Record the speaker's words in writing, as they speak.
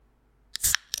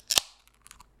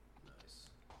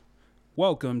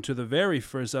Welcome to the very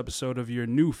first episode of your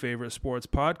new favorite sports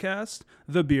podcast,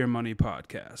 the Beer Money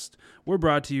Podcast. We're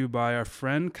brought to you by our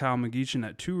friend Kyle McGeechan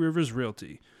at Two Rivers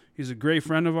Realty. He's a great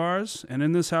friend of ours, and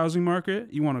in this housing market,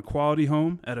 you want a quality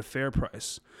home at a fair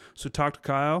price. So talk to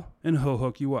Kyle, and he'll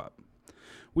hook you up.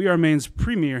 We are Maine's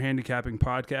premier handicapping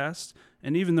podcast,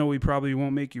 and even though we probably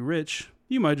won't make you rich,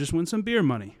 you might just win some beer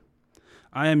money.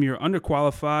 I am your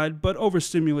underqualified but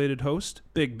overstimulated host,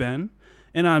 Big Ben,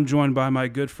 and I'm joined by my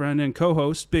good friend and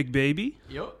co-host, Big Baby.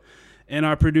 Yep. And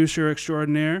our producer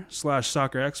extraordinaire /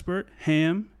 soccer expert,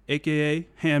 Ham, a.k.a.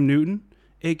 Ham Newton,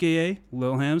 a.k.a.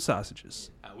 Lil Ham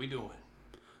Sausages. How we doing?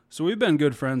 So we've been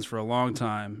good friends for a long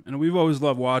time, and we've always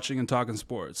loved watching and talking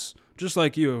sports, just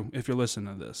like you if you're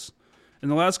listening to this. In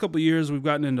the last couple of years, we've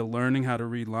gotten into learning how to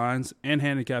read lines and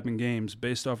handicapping games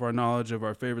based off our knowledge of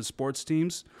our favorite sports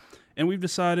teams, and we've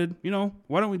decided,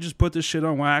 why don't we just put this shit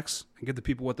on wax and get the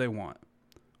people what they want?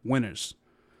 Winners.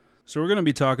 So we're going to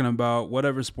be talking about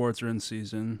whatever sports are in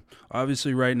season.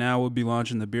 Obviously, right now we'll be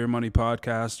launching the Beer Money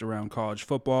Podcast around college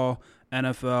football,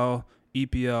 NFL,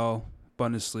 EPL,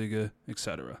 Bundesliga,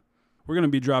 etc. We're going to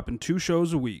be dropping 2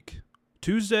 shows a week.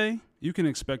 Tuesday, you can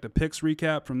expect a picks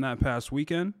recap from that past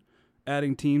weekend,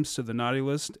 adding teams to the naughty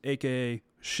list, aka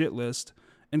shit list,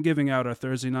 and giving out our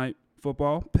Thursday night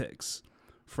football picks.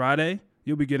 Friday,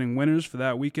 you'll be getting winners for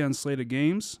that weekend slate of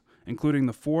games, including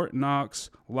the Fort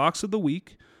Knox Locks of the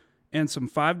Week and some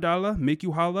 $5 Make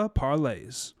You Holla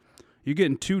parlays. You're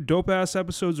getting 2 dope-ass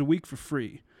episodes a week for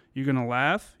free. You're going to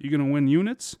laugh, you're going to win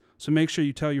units, so make sure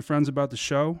you tell your friends about the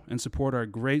show and support our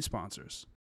great sponsors.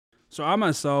 So I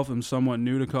myself am somewhat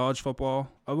new to college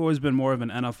football. I've always been more of an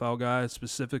NFL guy,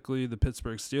 specifically the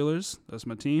Pittsburgh Steelers. That's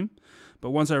my team. But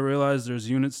once I realized there's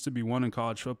units to be won in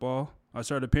college football, I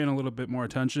started paying a little bit more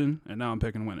attention, and now I'm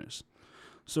picking winners.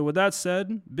 So with that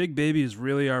said, Big Baby is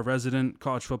really our resident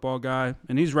college football guy,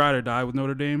 and he's ride or die with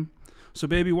Notre Dame. So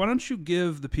Baby, why don't you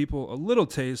give the people a little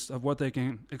taste of what they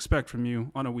can expect from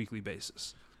you on a weekly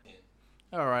basis?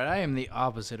 All right, I am the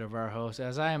opposite of our host,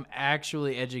 as I am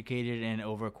actually educated and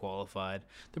overqualified.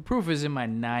 The proof is in my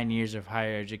 9 years of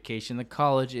higher education. The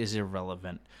college is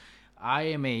irrelevant. I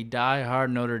am a die-hard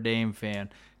Notre Dame fan.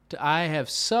 I have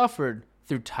suffered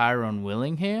through Tyrone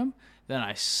Willingham, then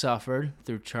I suffered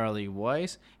through Charlie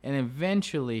Weiss, and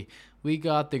eventually we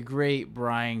got the great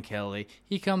Brian Kelly.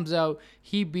 He comes out,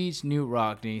 he beats Newt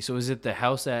Rockne. So is it the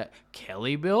house that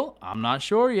Kelly built? I'm not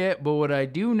sure yet, but what I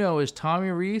do know is Tommy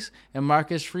Rees and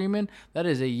Marcus Freeman, that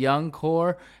is a young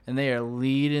core, and they are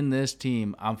leading this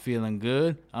team. I'm feeling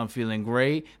good. I'm feeling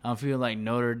great. I'm feeling like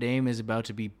Notre Dame is about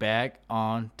to be back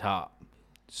on top.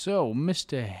 So,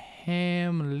 Mr.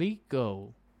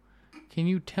 Hamlico, can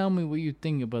you tell me what you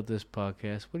think about this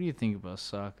podcast? What do you think about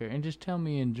soccer? And just tell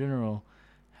me in general,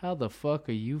 how the fuck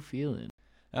are you feeling?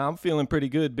 I'm feeling pretty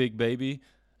good, Big Baby.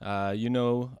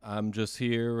 I'm just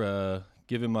here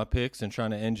giving my picks and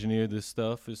trying to engineer this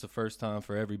stuff. It's the first time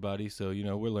for everybody, so,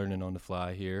 we're learning on the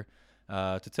fly here.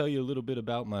 To tell you a little bit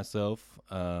about myself,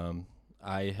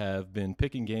 I have been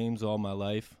picking games all my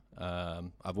life.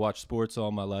 I've watched sports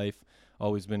all my life.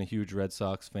 Always been a huge Red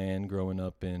Sox fan growing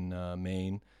up in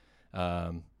Maine.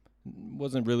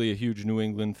 Wasn't really a huge New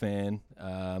England fan.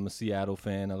 I'm a Seattle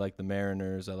fan. I like the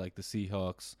Mariners. I like the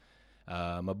Seahawks.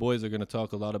 My boys are going to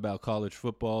talk a lot about college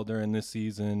football during this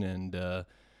season, and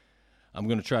I'm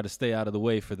going to try to stay out of the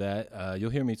way for that. You'll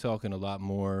hear me talking a lot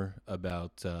more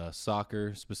about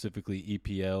soccer, specifically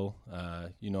EPL.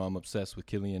 I'm obsessed with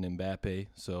Kylian Mbappe,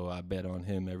 so I bet on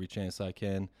him every chance I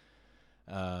can.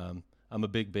 I'm a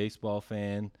big baseball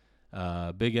fan,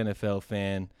 big NFL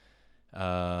fan.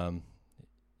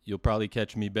 You'll probably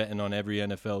catch me betting on every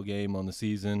NFL game on the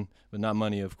season, but not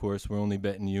money, of course. We're only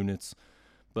betting units.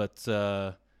 But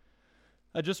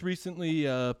I just recently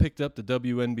picked up the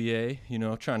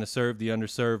WNBA, trying to serve the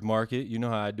underserved market. You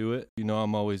know how I do it.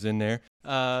 I'm always in there.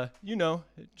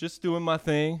 Just doing my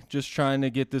thing, just trying to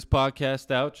get this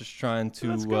podcast out, just trying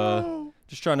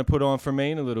to put on for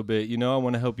Maine a little bit. I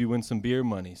want to help you win some beer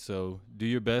money, so do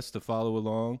your best to follow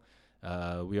along.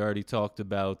 We already talked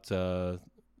about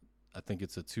I think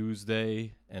it's a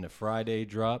Tuesday and a Friday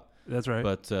drop. That's right.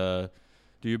 But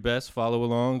do your best. Follow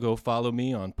along. Go follow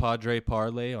me on Padre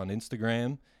Parlay on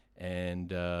Instagram.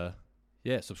 And,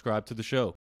 subscribe to the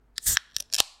show.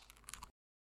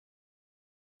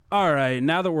 All right.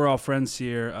 Now that we're all friends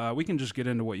here, we can just get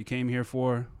into what you came here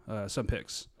for, some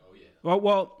picks. Oh, yeah.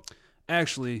 Well,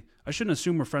 actually, I shouldn't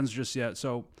assume we're friends just yet.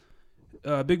 So,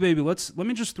 Big Baby, let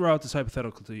me just throw out this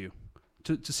hypothetical to you.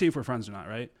 To see if we're friends or not,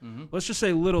 right? Mm-hmm. Let's just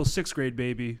say little 6th grade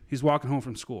baby, he's walking home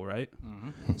from school, right?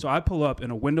 Mm-hmm. So I pull up in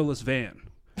a windowless van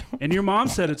And your mom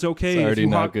said it's okay if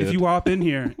you hop in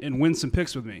here and win some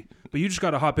picks with me. But you just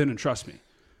got to hop in and trust me.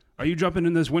 Are you jumping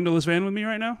in this windowless van with me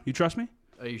right now? You trust me?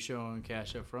 Are you showing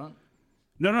cash up front?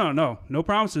 No. No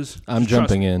promises. I'm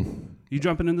jumping in. You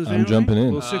jumping in this van? I'm jumping in.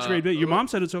 Little sixth grade bit. Your mom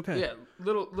said it's okay. Yeah,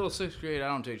 little sixth grade. I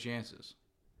don't take chances.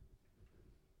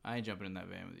 I ain't jumping in that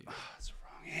van with you. That's the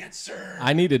wrong answer.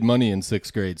 I needed money in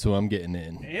 6th grade, so I'm getting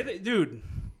in. Dude,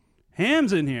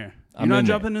 Ham's in here. You're not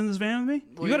jumping in this van with me?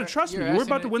 Well, you got to trust me. We're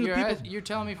about to win the people. You're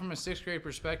telling me from a 6th grade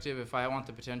perspective if I want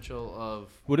the potential of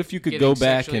what if you could go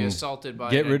back and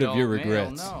get rid of your male?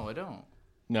 regrets? No, I don't.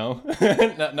 No,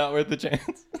 not worth the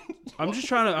chance. I'm just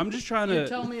trying to. You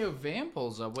tell me a van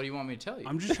pulls up. What do you want me to tell you?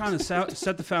 I'm just trying to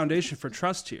set the foundation for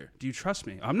trust here. Do you trust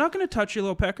me? I'm not going to touch you,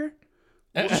 little pecker.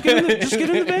 Well, just get in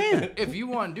the van. If you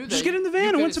want to do that, just get in the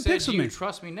van and win some picks with me. You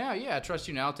trust me now? Yeah, I trust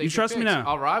you now. I'll take you trust me now?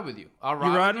 I'll ride with you. You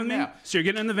ride with me now. So you're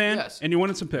getting in the van and you're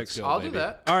winning some picks. I'll do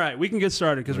that. All right, we can get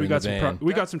started because we got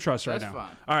some trust right now. Fine.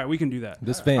 All right, we can do that.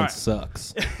 This van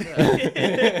sucks.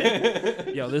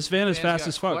 Yo, this van is fast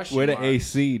as fuck. Where the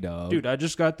AC, dog? Dude, I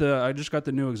just got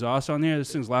the new exhaust on there.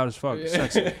 This thing's loud as fuck. It's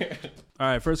sexy. All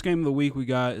right, first game of the week we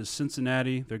got is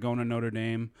Cincinnati. They're going to Notre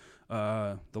Dame.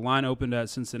 The line opened at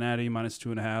Cincinnati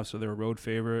 -2.5, so they're a road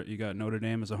favorite. You got Notre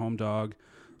Dame as a home dog.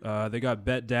 They got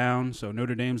bet down, so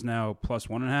Notre Dame's now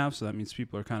 +1.5, so that means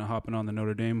people are kind of hopping on the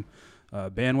Notre Dame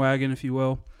bandwagon, if you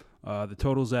will. The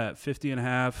total's at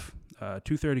 50.5,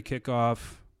 2:30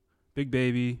 kickoff. Big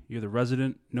baby, you're the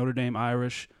resident Notre Dame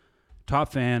Irish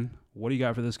top fan. What do you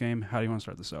got for this game? How do you want to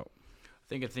start this out? I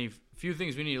think a few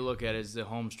things we need to look at is the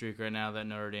home streak right now that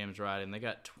Notre Dame's riding. They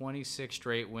got 26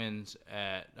 straight wins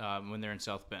at when they're in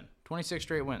South Bend. 26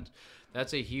 straight wins.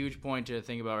 That's a huge point to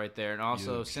think about right there. And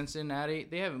also Cincinnati,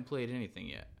 they haven't played anything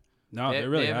yet. No, they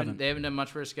really haven't. They haven't done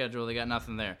much for a schedule. They got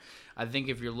nothing there. I think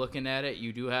if you're looking at it,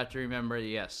 you do have to remember,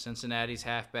 yes, Cincinnati's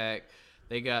halfback.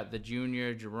 They got the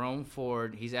junior Jerome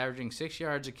Ford. He's averaging 6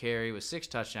 yards a carry with 6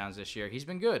 touchdowns this year. He's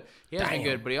been good. He has been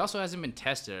good, but he also hasn't been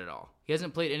tested at all. He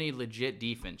hasn't played any legit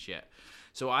defense yet.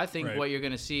 So I think what you're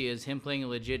going to see is him playing a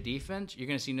legit defense. You're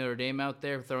going to see Notre Dame out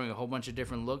there throwing a whole bunch of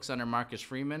different looks under Marcus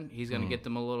Freeman. He's going to get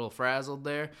them a little frazzled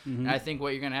there. And I think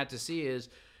what you're going to have to see is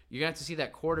you're going to have to see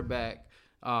that quarterback,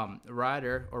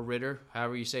 Ryder or Ritter,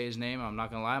 however you say his name. I'm not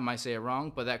going to lie. I might say it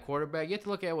wrong. But that quarterback, you have to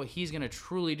look at what he's going to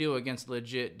truly do against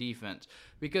legit defense.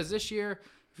 Because this year,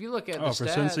 if you look at the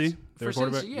stats. Cincy? For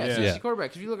Cincy, Cincy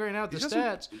quarterback. If you look right now at the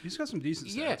stats. He's got some decent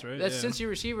stats, right? Cincy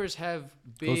receivers have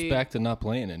big. Goes back to not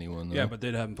playing anyone, though. Yeah, but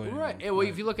they haven't played anyone. Right. Well,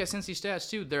 if you look at Cincy stats,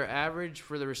 too, their average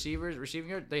for the receiving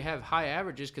yard, they have high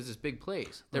averages because it's big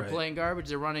plays. They're playing garbage.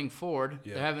 They're running Ford.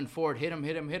 Yeah. They're having Ford hit him,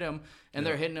 and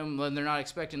they're hitting them when they're not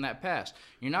expecting that pass.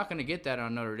 You're not going to get that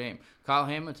on Notre Dame. Kyle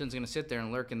Hamilton's going to sit there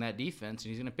and lurk in that defense, and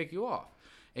he's going to pick you off.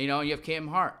 And, you have Cam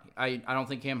Hart. I don't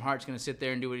think Cam Hart's going to sit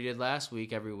there and do what he did last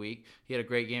week every week. He had a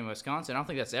great game in Wisconsin. I don't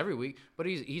think that's every week, but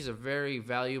he's a very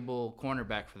valuable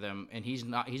cornerback for them, and he's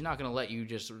not going to let you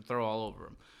just throw all over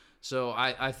him. So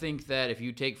I think that if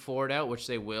you take Ford out, which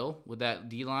they will with that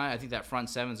D-line, I think that front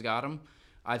seven's got him.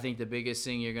 I think the biggest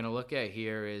thing you're going to look at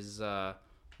here is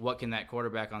what can that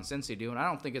quarterback on Cincy do, and I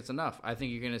don't think it's enough. I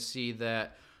think you're going to see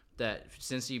that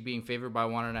Cincy being favored by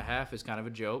 1.5 is kind of a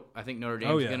joke. I think Notre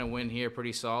Dame's going to win here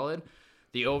pretty solid.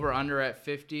 The over-under at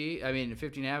 50,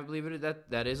 50.5, I believe it.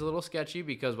 That is a little sketchy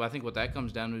because I think what that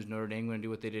comes down to is Notre Dame going to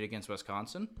do what they did against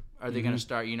Wisconsin. Are they going to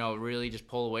start, really just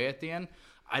pull away at the end?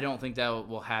 I don't think that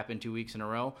will happen 2 weeks in a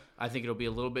row. I think it'll be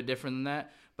a little bit different than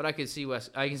that. But I can see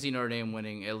Notre Dame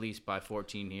winning at least by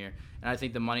 14 here. And I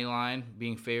think the money line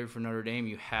being favored for Notre Dame,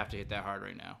 you have to hit that hard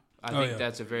right now. I think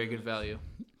that's a very good value.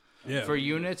 Yeah. For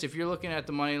units, if you're looking at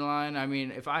the money line,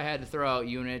 if I had to throw out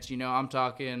units, I'm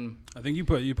talking. I think you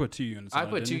put 2 units. I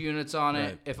put 2 units on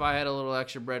it. If I had a little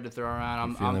extra bread to throw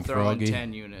around, I'm throwing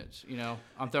 10 units.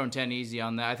 I'm throwing 10 easy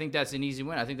on that. I think that's an easy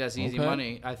win. I think that's easy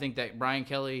money. I think that Brian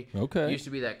Kelly used to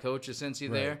be that coach of Cincy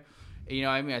there.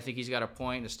 I think he's got a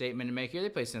point, a statement to make here. They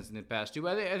played Cincy in the past too,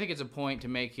 but I think it's a point to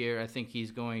make here. I think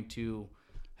he's going to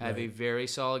have a very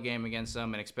solid game against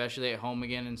them, and especially at home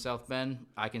again in South Bend.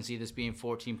 I can see this being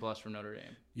 14+ for Notre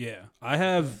Dame. Yeah, I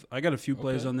got a few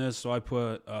plays on this, so I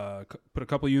put a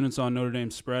couple units on Notre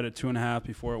Dame spread at 2.5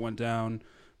 before it went down.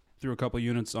 Threw a couple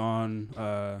units on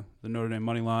the Notre Dame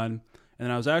money line, and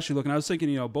then I was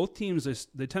thinking, both teams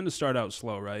they tend to start out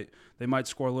slow, right? They might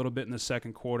score a little bit in the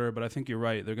second quarter, but I think you're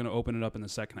right. They're going to open it up in the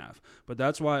second half. But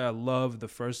that's why I love the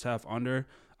first half under.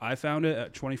 I found it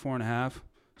at 24.5.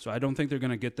 So I don't think they're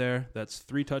going to get there. That's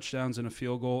 3 touchdowns and a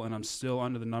field goal, and I'm still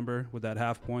under the number with that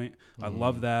half point. I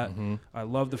love that. I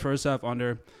love the first half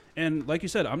under. And like you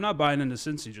said, I'm not buying into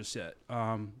Cincy just yet.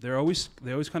 They always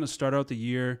kind of start out the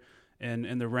year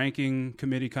And the ranking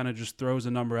committee kind of just throws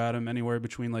a number at them anywhere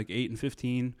between like 8 and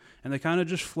 15, and they kind of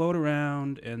just float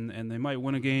around, and they might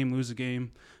win a game, lose a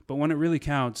game, but when it really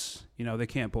counts, they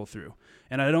can't pull through.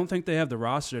 And I don't think they have the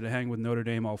roster to hang with Notre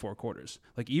Dame all 4 quarters.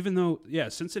 Like, even though,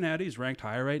 Cincinnati is ranked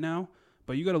higher right now,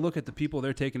 but you got to look at the people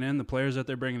they're taking in, the players that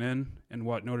they're bringing in, and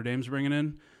what Notre Dame's bringing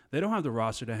in. They don't have the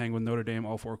roster to hang with Notre Dame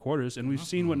all 4 quarters, and we've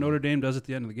seen what Notre Dame does at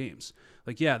the end of the games.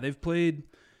 Like, they've played.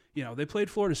 They played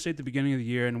Florida State at the beginning of the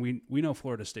year, and we know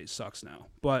Florida State sucks now.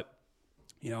 But,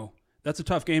 that's a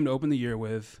tough game to open the year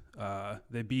with.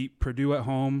 They beat Purdue at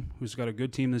home, who's got a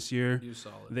good team this year. Purdue's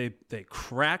solid. They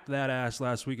cracked that ass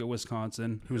last week at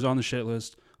Wisconsin, who was on the shit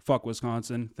list. Fuck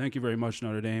Wisconsin. Thank you very much,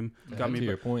 Notre Dame. Got me to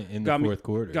your point in the fourth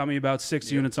quarter. Got me about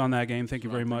 6 units on that game. Thank you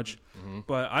very much. Mm-hmm.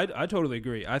 But I totally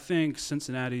agree. I think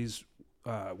Cincinnati's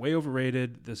way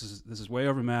overrated. This is way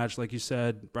overmatched. Like you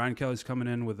said, Brian Kelly's coming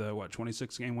in with a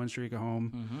 26-game win streak at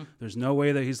home. Mm-hmm. There's no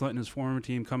way that he's letting his former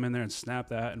team come in there and snap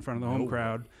that in front of the home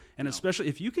crowd. And especially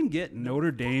if you can get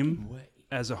Notre Dame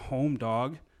as a home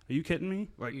dog. Are you kidding me?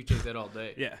 Like, you take that all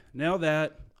day. Yeah, nail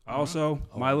that. Also,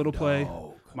 my little play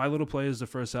is the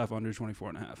first half under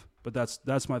 24.5. But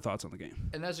that's my thoughts on the game.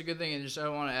 And that's a good thing. And just I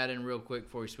want to add in real quick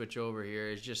before we switch over here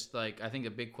is just like I think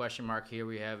a big question mark here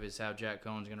we have is how Jack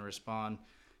Cohn's going to respond.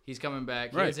 He's coming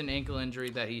back. He has an ankle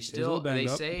injury that he's still. They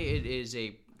say it is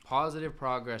a positive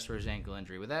progress for his ankle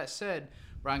injury. With that said,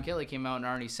 Brian Kelly came out and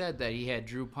already said that he had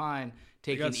Drew Pine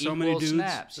taking equal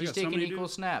snaps. He's taking equal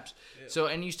snaps. Yeah. So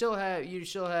and you still have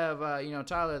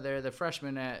Tyler there, the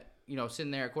freshman at.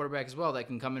 Sitting there at quarterback as well that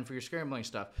can come in for your scrambling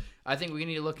stuff. I think we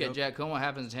need to look at Jack Cohn, what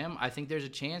happens to him. I think there's a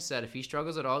chance that if he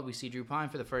struggles at all, we see Drew Pine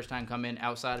for the first time come in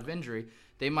outside of injury.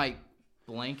 They might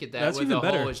blanket that with the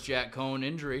whole it's Jack Cohn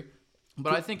injury.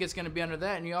 But I think it's going to be under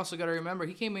that. And you also got to remember,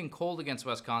 he came in cold against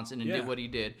Wisconsin and did what he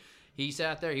did. He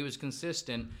sat there. He was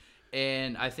consistent.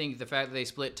 And I think the fact that they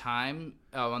split time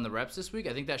on the reps this week,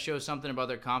 I think that shows something about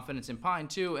their confidence in Pine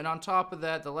too. And on top of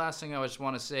that, the last thing I just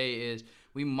want to say is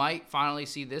we might finally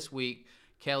see this week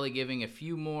Kelly giving a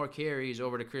few more carries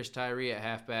over to Chris Tyree at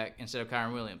halfback instead of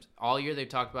Kyron Williams. All year they've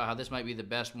talked about how this might be the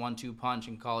best 1-2 punch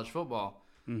in college football.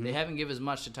 Mm-hmm. They haven't given as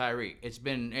much to Tyree. It's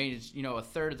been a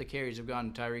third of the carries have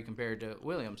gone to Tyree compared to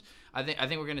Williams. I think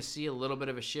we're going to see a little bit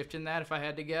of a shift in that if I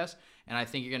had to guess. And I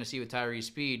think you're going to see with Tyree's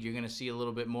speed, you're going to see a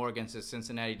little bit more against the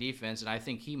Cincinnati defense. And I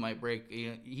think he might break.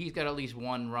 He's got at least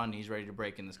one run he's ready to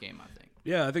break in this game, I think.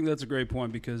 Yeah, I think that's a great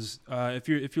point because if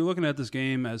you're looking at this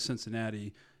game as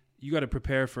Cincinnati, you got to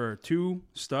prepare for 2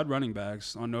 stud running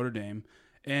backs on Notre Dame,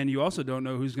 and you also don't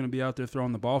know who's going to be out there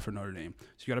throwing the ball for Notre Dame.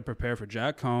 So you got to prepare for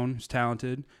Jack Cohn, who's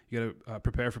talented. You got to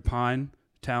prepare for Pine,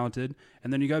 talented,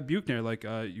 and then you got Buchner, like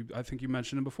I think you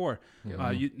mentioned him before.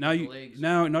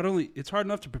 Now not only it's hard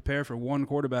enough to prepare for 1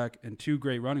 quarterback and 2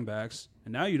 great running backs,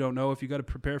 and now you don't know if you got to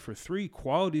prepare for 3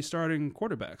 quality starting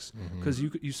quarterbacks because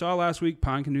you saw last week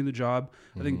Pine can do the job.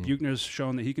 I think Buchner's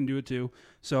shown that he can do it too.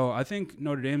 So I think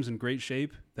Notre Dame's in great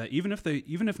shape. That even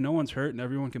if no one's hurt and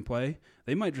everyone can play,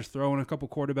 they might just throw in a couple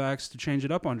quarterbacks to change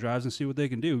it up on drives and see what they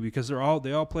can do because they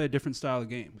all play a different style of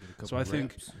game. So I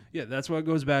think that's what it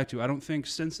goes back to. I don't think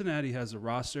Cincinnati has a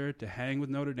roster to hang with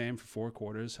Notre Dame for 4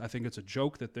 quarters. I think it's a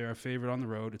joke that they're a favorite on the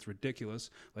road. It's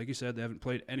ridiculous. Like you said, they haven't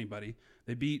played anybody.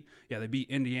 They beat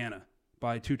Indiana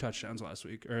by 2 touchdowns last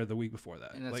week or the week before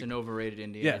that. And that's an overrated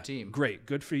Indiana team. Great.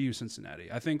 Good for you, Cincinnati.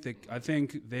 I think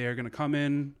they are going to come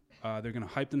in. They're going to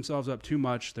hype themselves up too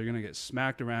much. They're going to get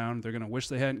smacked around. They're going to wish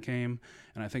they hadn't came.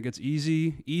 And I think it's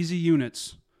easy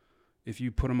units if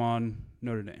you put them on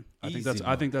Notre Dame. I think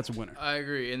that's a winner. I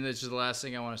agree. And this is the last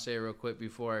thing I want to say real quick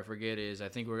before I forget is I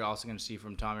think we're also going to see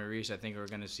from Tommy Rees. I think we're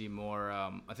going to see more.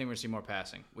 More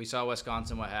passing. We saw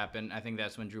Wisconsin what happened. I think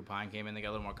that's when Drew Pine came in. They got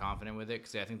a little more confident with it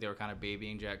because I think they were kind of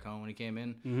babying Jack Cohn when he came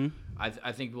in. Mm-hmm.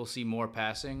 I think we'll see more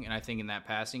passing, and I think in that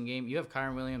passing game you have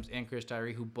Kyron Williams and Chris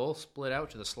Tyree who both split out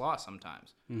to the slot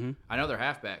sometimes. Mm-hmm. I know they're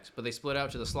halfbacks, but they split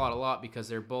out to the slot a lot because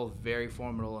they're both very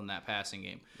formidable in that passing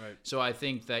game. Right. So I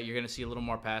think that you're going to see a little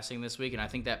more passing this week, and I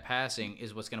think that passing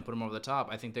is what's going to put them over the top.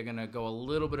 I think they're going to go a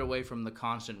little bit away from the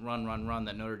constant run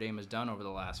that Notre Dame has done over the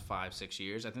last 5-6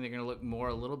 years. I think they're going to look more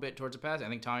a little bit towards the passing. I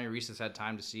think Tommy Rees has had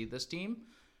time to see this team.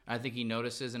 I think he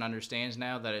notices and understands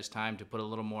now that it's time to put a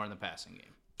little more in the passing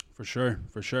game. For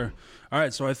sure. All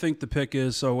right, so I think the pick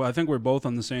is I think we're both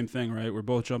on the same thing, right? We're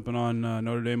both jumping on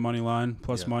Notre Dame money line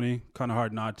plus money. Kind of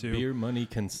hard not to. Beer money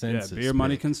consensus. Yeah, beer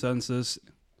money consensus.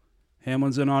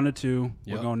 Hamlin's in on it too.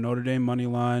 Yep. We're going Notre Dame money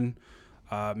line.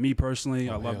 Me personally,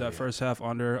 I love that first half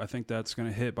under. I think that's going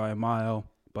to hit by a mile,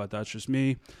 but that's just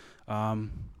me.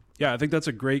 Yeah, I think that's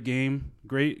a great game.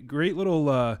 Great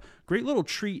little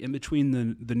treat in between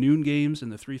the noon games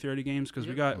and the 3:30 games because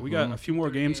we got a few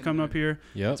more games coming up here.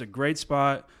 Yep. It's a great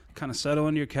spot. Kind of settle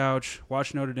into your couch,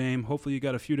 watch Notre Dame. Hopefully, you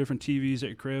got a few different TVs at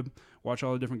your crib. Watch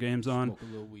all the different games on. Smoke a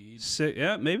little weed.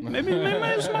 Maybe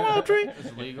smoke a little tree.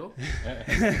 It's legal.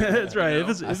 That's right. You know?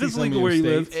 If it's legal where you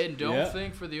live. And don't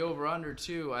think for the over/under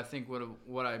too. I think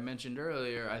what I mentioned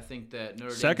earlier. I think that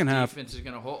Notre Dame's defense is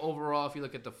going to hold overall. If you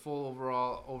look at the full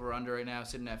overall over/under right now,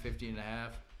 sitting at 50.5.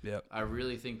 Yep. I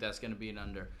really think that's going to be an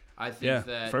under. I think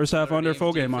that first half Notre under, Dame's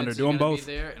full game under. defense Do them is gonna both.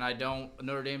 be there, and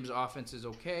Notre Dame's offense is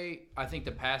okay. I think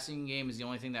the passing game is the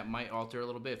only thing that might alter a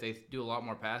little bit. If they do a lot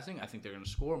more passing, I think they're going to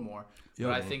score more. Yep.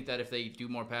 But I think that if they do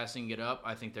more passing, get up,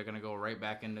 I think they're going to go right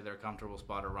back into their comfortable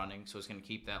spot of running. So it's going to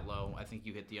keep that low. I think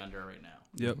you hit the under right now.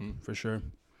 Yep, for sure.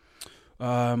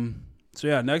 So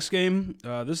yeah, next game.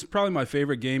 This is probably my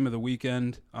favorite game of the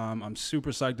weekend. I'm super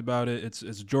psyched about it.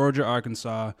 It's Georgia,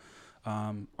 Arkansas.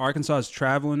 Arkansas is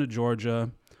traveling to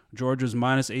Georgia. Georgia's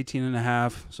minus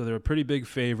 18.5, so they're a pretty big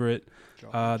favorite.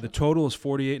 The total is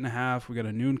 48.5. We got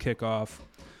a noon kickoff.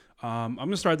 I'm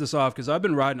gonna start this off because I've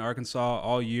been riding Arkansas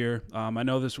all year. I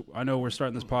know we're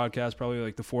starting this podcast probably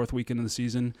like the fourth weekend of the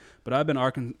season, but I've been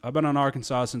on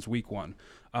Arkansas since week 1.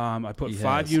 I put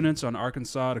 5 units on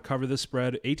Arkansas to cover this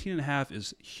spread. 18.5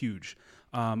 is huge.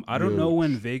 I don't know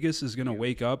when Vegas is gonna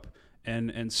wake up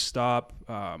and stop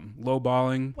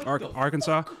lowballing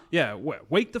Arkansas. Yeah,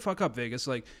 wake the fuck up, Vegas.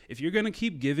 Like, if you're going to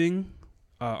keep giving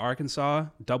Arkansas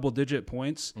double-digit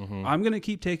points, I'm going to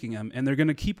keep taking them, and they're going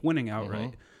to keep winning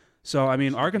outright. So, I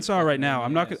mean, Arkansas right now,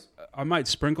 I might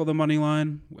sprinkle the money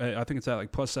line. I think it's at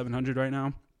like plus 700 right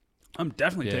now. I'm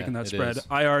definitely taking that spread.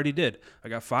 I already did. I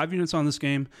got 5 units on this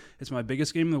game. It's my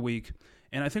biggest game of the week.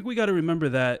 And I think we got to remember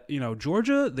that,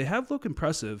 Georgia, they have looked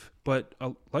impressive, but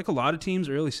like a lot of teams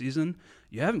early season,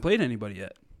 you haven't played anybody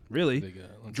yet, really.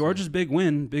 Georgia's big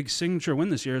signature win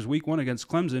this year is week 1 against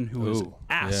Clemson, who was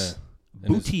ass. Yeah.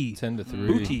 Booty. 10-3.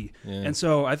 Booty. Yeah. And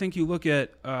so I think you look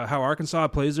at how Arkansas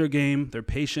plays their game. They're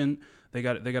patient. They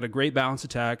got a great balanced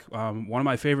attack. One of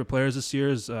my favorite players this year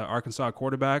is Arkansas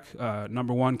quarterback,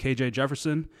 number 1, KJ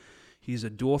Jefferson. He's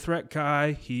a dual threat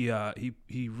guy. He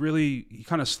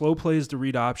kind of slow plays the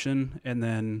read option, and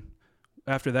then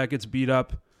after that gets beat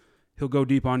up, he'll go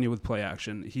deep on you with play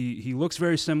action. He looks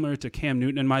very similar to Cam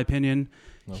Newton in my opinion.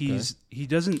 Okay. He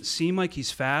doesn't seem like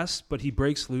he's fast, but he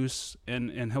breaks loose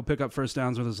and he'll pick up first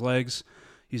downs with his legs.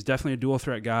 He's definitely a dual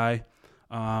threat guy.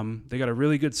 They got a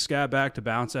really good scat back to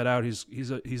balance that out. He's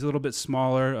a little bit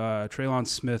smaller. Traylon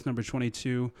Smith, number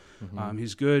 22.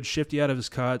 He's good, shifty out of his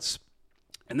cuts.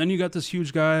 And then you got this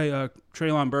huge guy,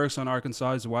 Treylon Burks on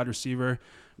Arkansas. He's a wide receiver.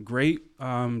 Great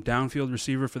downfield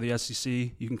receiver for the SEC.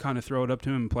 You can kind of throw it up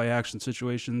to him in play action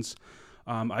situations.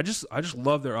 I just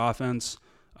love their offense.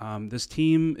 This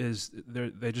team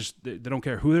they don't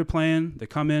care who they're playing. They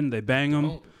come in, they bang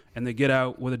them, and they get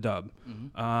out with a dub.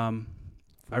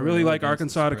 I really like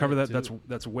Arkansas to cover that.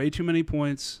 That's way too many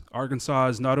points. Arkansas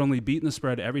is not only beating the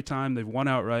spread every time, they've won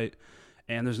outright,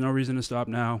 and there's no reason to stop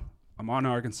now. I'm on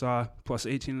Arkansas, plus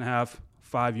 18.5,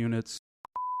 5 units.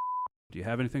 Do you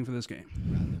have anything for this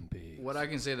game? What I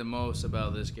can say the most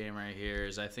about this game right here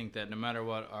is I think that no matter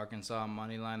what, Arkansas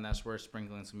money line, that's worth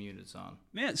sprinkling some units on.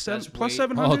 Man, plus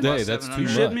 700 all day. That's too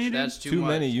much. That's too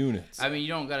many units. I mean, you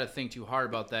don't got to think too hard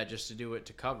about that just to do it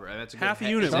to cover. That's a good half a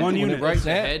unit, 1 unit, right now.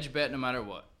 there. Hedge bet no matter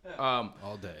what.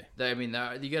 All day. I mean,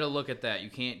 you got to look at that.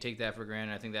 You can't take that for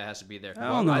granted. I think that has to be there.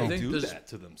 Hell no. I think do that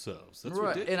to themselves. That's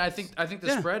ridiculous. And I think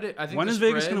the spread. I think when the is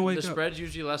spread, Vegas gonna wake the up? spread's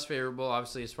usually less favorable,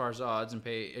 obviously, as far as odds and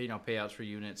payouts for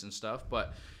units and stuff.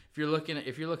 But if you're looking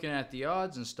at the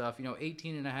odds and stuff,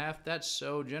 18.5, that's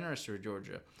so generous for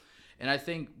Georgia. And I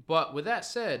think, but with that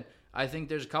said, I think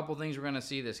there's a couple things we're going to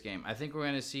see this game. I think we're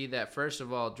going to see that, first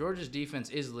of all, Georgia's defense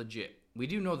is legit. We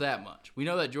do know that much. We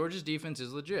know that Georgia's defense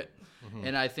is legit.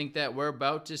 And I think that we're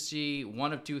about to see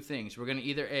one of two things. We're going to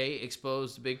either, A,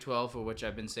 expose the Big 12, for which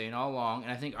I've been saying all along,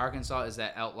 and I think Arkansas is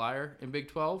that outlier in Big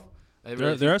 12.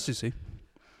 They're SEC.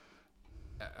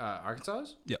 Arkansas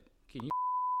is? Yep. Can you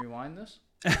rewind this?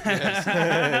 Yes.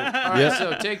 All right,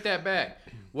 so take that back.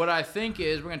 What I think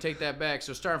is we're going to take that back.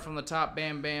 So starting from the top,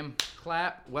 bam, bam,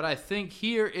 clap. What I think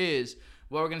here is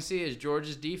what we're going to see is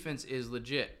Georgia's defense is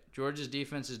legit. Georgia's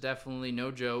defense is definitely no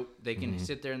joke. They can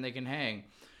sit there and they can hang.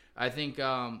 I think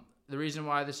the reason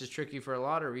why this is tricky for a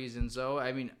lot of reasons, though,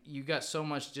 I mean, you got so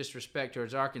much disrespect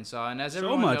towards Arkansas. And as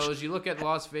everyone knows, you look at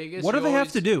Las Vegas. What do they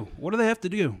have to do? What do they have to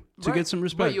do to get some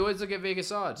respect? But you always look at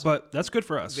Vegas odds. But that's good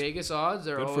for us. Vegas odds,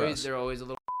 they're always a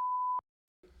little.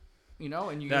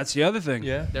 and That's the other thing.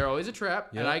 Yeah. they're always a trap,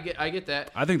 and I get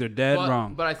that. I think they're dead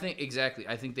wrong. But I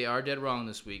think they are dead wrong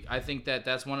this week. I think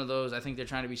that's one of those. I think they're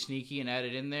trying to be sneaky and add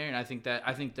it in there, and I think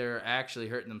they're actually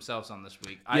hurting themselves on this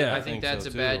week. I think that's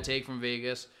a bad take from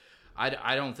Vegas.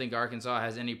 I don't think Arkansas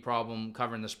has any problem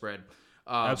covering the spread.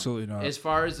 Absolutely not. As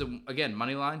far as again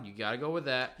money line, you got to go with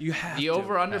that. You have the to.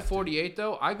 over under 48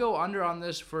 though. I go under on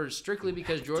this for strictly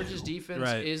because Georgia's defense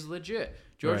is legit.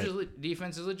 Georgia's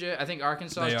defense is legit. I think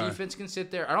Arkansas's defense can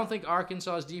sit there. I don't think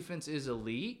Arkansas's defense is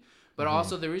elite, but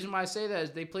also the reason why I say that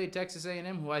is they played Texas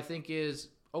A&M, who I think is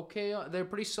okay. They're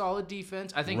pretty solid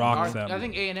defense. I think I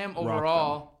think A&M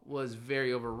overall was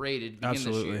very overrated this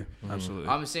year. Absolutely.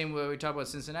 I'm the same way we talk about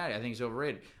Cincinnati. I think it's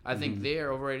overrated. I think they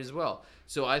are overrated as well.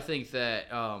 So I think that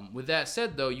with that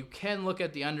said, though, you can look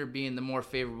at the under being the more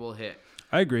favorable hit.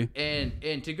 I agree.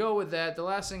 And to go with that, the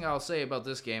last thing I'll say about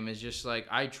this game is just like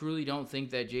I truly don't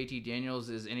think that JT Daniels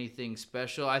is anything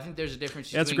special. I think there's a difference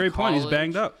between that's a great point. He's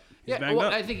banged up.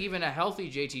 I think even a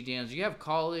healthy JT Daniels, you have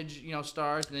college,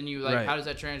 stars, and then you how does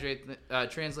that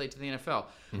translate to the NFL?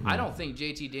 I don't think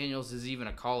JT Daniels is even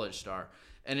a college star.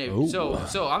 And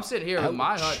so I'm sitting here with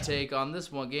my hot take on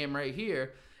this one game right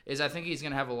here is I think he's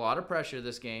going to have a lot of pressure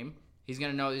this game. He's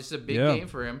going to know this is a big game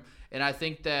for him. And I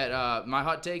think that my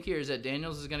hot take here is that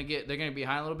Daniels is going to they're going to be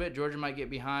behind a little bit. Georgia might get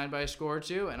behind by a score or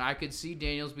two. And I could see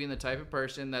Daniels being the type of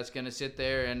person that's going to sit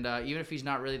there. And even if he's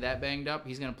not really that banged up,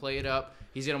 he's going to play it up.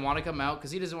 He's going to want to come out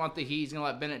because he doesn't want the heat. He's going to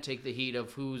let Bennett take the heat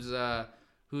of who's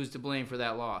to blame for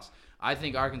that loss. I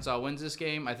think Arkansas wins this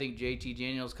game. I think JT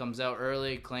Daniels comes out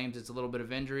early, claims it's a little bit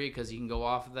of injury because he can go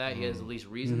off of that. He has at least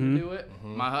reason to do it.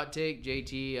 My hot take,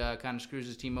 JT kind of screws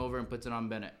his team over and puts it on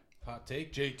Bennett. Hot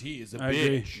take, JT is a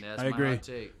bitch. That's I agree. My hot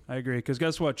take. I agree. Because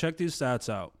guess what? Check these stats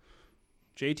out.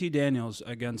 JT Daniels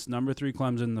against number 3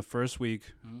 Clemson the first week.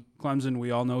 Clemson,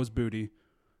 we all know is booty.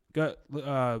 Got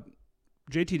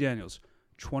JT Daniels,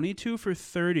 22 for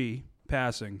 30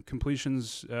 passing,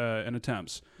 completions and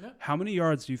attempts. Yep. How many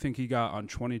yards do you think he got on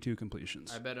 22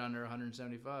 completions? I bet under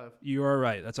 175. You are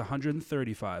right. That's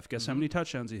 135. Guess how many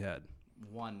touchdowns he had?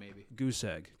 1 maybe. Goose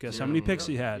egg. Guess how many picks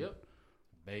he had? Yep.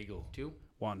 Bagel. 2.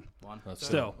 1.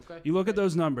 Still, you look at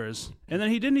those numbers, and then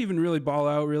he didn't even really ball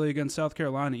out really against South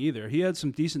Carolina either. He had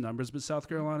some decent numbers, but South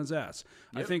Carolina's ass.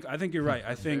 Yep. I think you're right.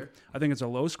 I think it's a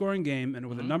low scoring game, and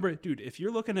with a number, dude, if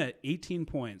you're looking at 18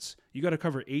 points, you got to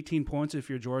cover 18 points if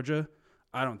you're Georgia.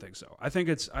 I don't think so. I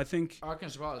think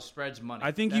Arkansas spreads money.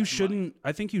 I think you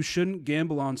shouldn't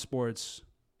gamble on sports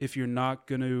if you're not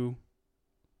going to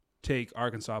take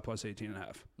Arkansas plus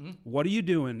 18.5. What are you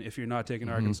doing if you're not taking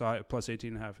Arkansas plus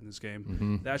 18.5 in this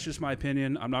game? That's just my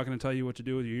opinion. I'm not going to tell you what to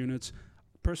do with your units.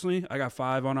 Personally, I got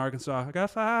 5 on Arkansas. I got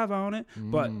 5 on it.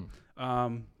 But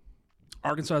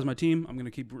Arkansas is my team. I'm going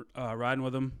to keep riding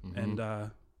with them, and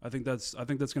I think that's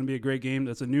going to be a great game.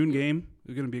 That's a noon game.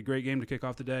 It's going to be a great game to kick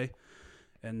off the day.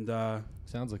 And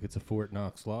sounds like it's a Fort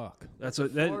Knox lock. You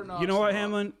know what,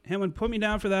 Hamlin? Hamlin, put me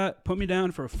down for that. Put me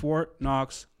down for a Fort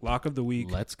Knox lock of the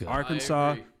week. Let's go.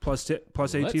 Arkansas plus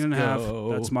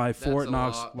 18.5. That's my Fort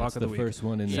Knox lock of the week. The first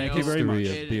one in the Thank you very much.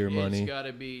 of beer money. It's got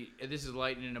to be. This is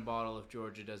lightning in a bottle if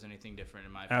Georgia does anything different,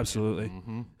 in my opinion. Absolutely.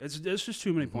 It's just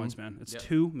too many points, man. It's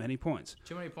too many points.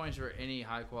 Too many points for any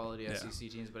high quality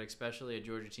SEC teams, but especially a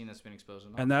Georgia team that's been exposed.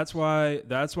 And that's why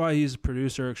he's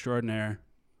producer extraordinaire.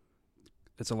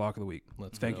 It's a lock of the week.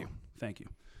 Thank you.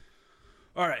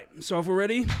 All right. So if we're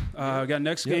ready, we got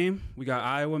next game. We got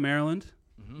Iowa, Maryland.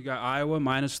 We got Iowa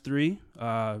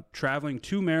 -3, traveling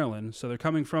to Maryland. So they're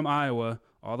coming from Iowa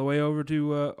all the way over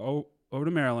to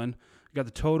Maryland. We got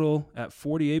the total at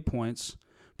 48 points.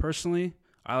 Personally,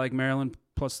 I like Maryland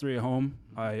 +3 at home.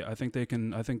 I think they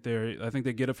can. I think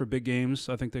they get it for big games.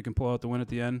 I think they can pull out the win at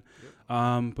the end.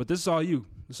 But this is all you.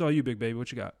 This is all you, big baby.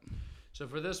 What you got? So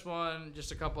for this one,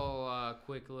 just a couple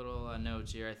quick little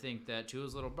notes here. I think that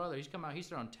Tua's little brother, he's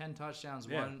thrown 10 touchdowns,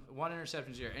 one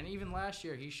interception here. And even last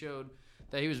year, he showed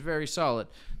that he was very solid.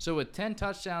 So with 10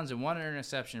 touchdowns and 1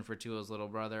 interception for Tua's little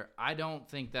brother, I don't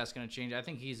think that's going to change. I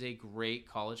think he's a great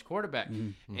college quarterback.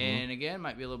 And again,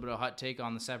 might be a little bit of a hot take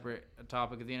on the separate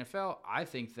topic of the NFL. I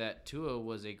think that Tua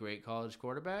was a great college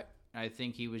quarterback. I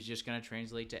think he was just going to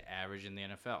translate to average in the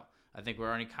NFL. I think we're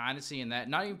already kind of seeing that.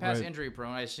 Not even past injury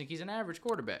prone. I just think he's an average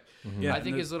quarterback. I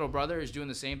think his little brother is doing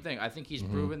the same thing. I think he's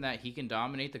proven that he can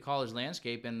dominate the college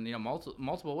landscape in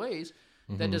multiple ways.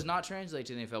 That does not translate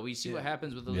to the NFL. We see what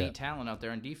happens with elite talent out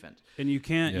there in defense. And you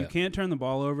can't turn the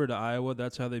ball over to Iowa.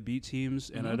 That's how they beat teams.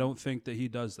 And I don't think that he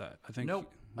does that. I think nope.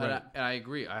 I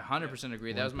agree. I 100%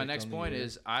 agree. That was my next point.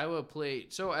 Is Iowa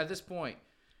played. So at this point,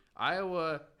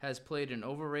 Iowa has played an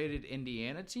overrated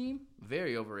Indiana team,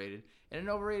 very overrated, and an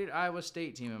overrated Iowa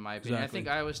State team, in my opinion. Exactly. I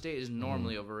think Iowa State is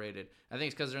normally overrated. I think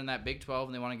it's because they're in that Big 12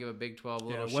 and they want to give a Big 12 a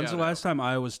little shout-out. When's the last time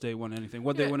Iowa State won anything?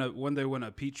 When they win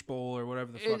a Peach Bowl or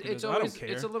whatever the fuck it is? I don't care.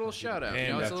 It's a little shout-out.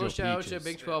 And It's a little actual shout-out to peaches.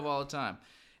 Big 12 all the time.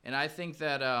 And I think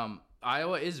that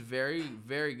Iowa is very,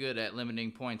 very good at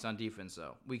limiting points on defense,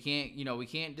 though. We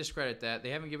can't discredit that. They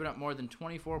haven't given up more than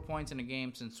 24 points in a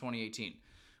game since 2018.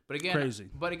 But again, Crazy.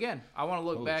 I want to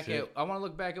look back shit.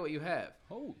 at what you have.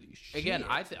 Holy shit. Again,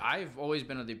 I've always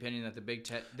been of the opinion that the Big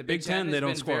Ten Ten, they has don't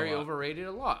been score a very lot. overrated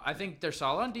a lot. I think they're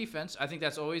solid on defense. I think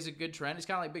that's always a good trend. It's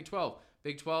kind of like Big 12.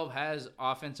 Big 12 has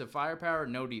offensive firepower,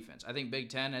 no defense. I think Big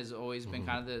 10 has always been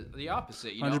kind of the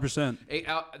opposite. 100%.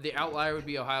 The outlier would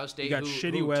be Ohio State. You got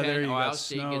shitty weather, you Ohio got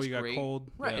State snow, gets you got great. cold.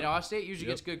 Right, Yeah. and Ohio State usually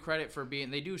gets good credit for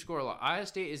being. They do score a lot. Ohio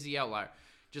State is the outlier,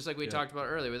 just like we talked about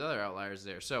earlier with other outliers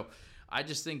there. So I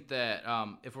just think that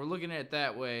if we're looking at it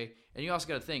that way, and you also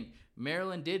got to think,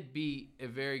 Maryland did beat a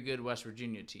very good West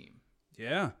Virginia team.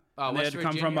 Yeah. And they had West to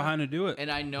come Virginia, from behind to do it.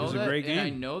 And I know It was that. a great game. And I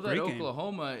know that Great game.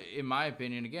 Oklahoma, in my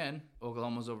opinion, again,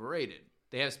 Oklahoma's overrated.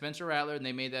 They have Spencer Rattler, and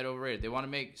they made that overrated. They want to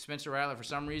make Spencer Rattler, for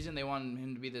some reason, they want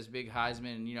him to be this big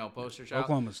Heisman, poster child.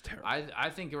 Oklahoma's terrible. I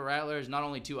think Rattler is not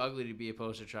only too ugly to be a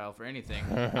poster child for anything.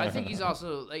 I think he's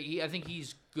also I think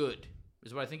he's good.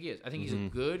 Is what I think he is. I think he's a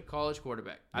good college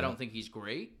quarterback. I don't think he's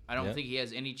great. I don't think he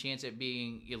has any chance at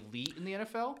being elite in the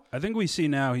NFL. I think we see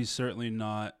now he's certainly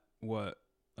not what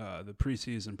the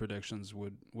preseason predictions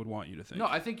would want you to think. No,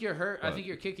 I think you're hurt. I think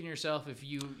you're kicking yourself if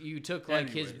you took like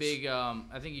his Anyways. big.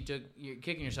 I think you're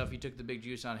kicking yourself. You took the big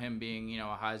juice on him being a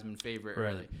Heisman favorite.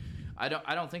 Right. Really,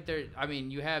 I don't think there. I mean,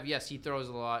 you have he throws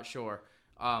a lot. Sure,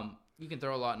 you can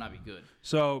throw a lot and not be good.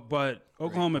 So, but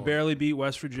Oklahoma point. barely beat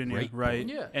West Virginia, Great right? point.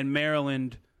 Yeah. And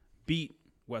Maryland beat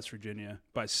West Virginia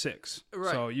by 6.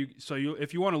 Right. So you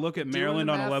if you want to look at Doing Maryland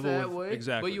the on a math level that of way,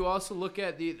 exactly. But you also look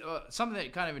at the something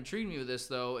that kind of intrigued me with this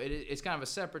though. It's kind of a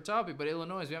separate topic, but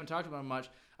Illinois, we haven't talked about it much.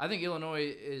 I think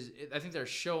Illinois I think they're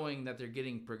showing that they're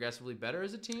getting progressively better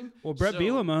as a team. Well, Brett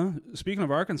Bielema, speaking of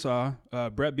Arkansas,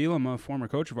 Brett Bielema, former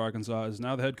coach of Arkansas, is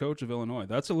now the head coach of Illinois.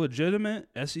 That's a legitimate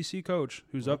SEC coach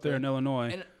who's up there in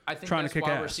Illinois And I think trying that's to kick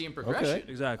why ass. we're seeing progression. Okay,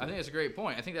 exactly. I think that's a great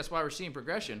point. I think that's why we're seeing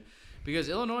progression because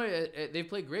Illinois, they've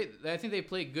played great. I think they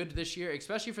played good this year,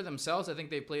 especially for themselves. I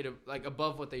think they played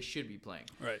above what they should be playing.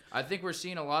 Right. I think we're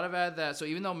seeing a lot of that. So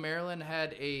even though Maryland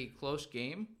had a close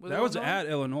game with That was Illinois, at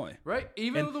Illinois. right?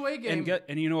 Even with the away game.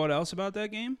 And you know what else about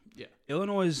that game? Yeah.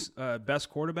 Illinois'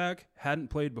 best quarterback hadn't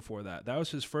played before that. That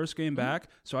was his first game back.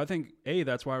 So I think, A,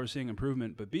 that's why we're seeing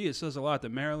improvement. But B, it says a lot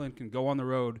that Maryland can go on the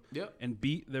road Yep. and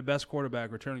beat their best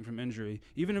quarterback returning from injury,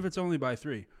 even if it's only by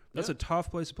 3. That's Yep. a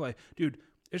tough place to play. Dude,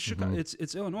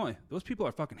 it's Illinois. Those people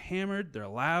are fucking hammered. They're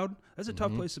loud. That's a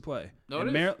tough place to play. No,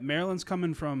 and it is. Maryland's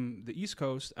coming from the East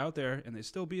Coast out there, and they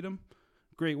still beat them.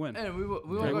 Great win. And we won't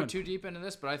Great go win. too deep into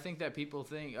this, but I think that people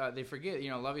think they forget.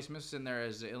 Lovie Smith's in there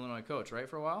as the Illinois coach, right,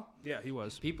 for a while. Yeah, he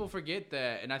was. People forget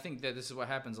that, and I think that this is what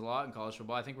happens a lot in college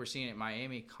football. I think we're seeing it in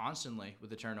Miami constantly with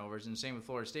the turnovers, and same with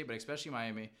Florida State, but especially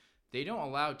Miami. They don't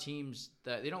allow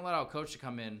a coach to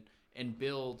come in and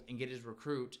build and get his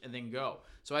recruit and then go.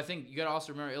 So I think you got to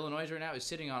also remember Illinois right now is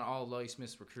sitting on all of Lovie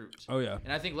Smith's recruits. Oh, yeah.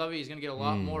 And I think Lovie is going to get a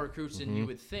lot more recruits than you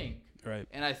would think. Right.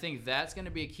 And I think that's going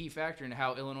to be a key factor in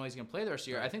how Illinois is going to play the rest of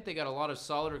the year. I think they got a lot of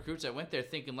solid recruits that went there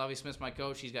thinking Lovie Smith's my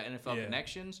coach. He's got NFL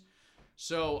connections.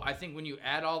 So I think when you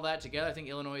add all that together, I think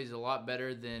Illinois is a lot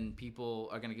better than people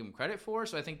are going to give them credit for.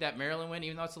 So I think that Maryland win,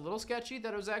 even though it's a little sketchy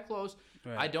that it was that close,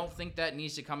 I don't think that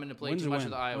needs to come into play Win's too a much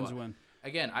win. with Iowa. Win's a win.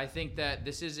 Again, I think that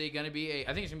this is going to be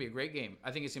I think it's going to be a great game.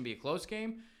 I think it's going to be a close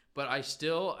game. But I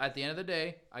still, at the end of the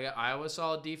day, I got Iowa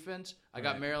solid defense. I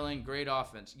got Maryland great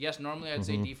offense. Yes, normally I'd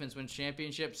say defense wins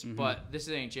championships, but this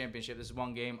ain't a championship. This is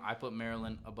one game. I put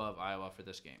Maryland above Iowa for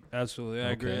this game. Absolutely.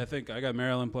 I agree. I think I got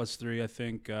Maryland plus 3. I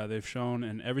think they've shown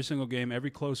in every single game,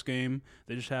 every close game,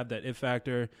 they just have that it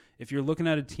factor. If you're looking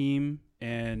at a team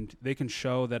and they can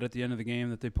show that at the end of the game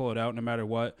that they pull it out no matter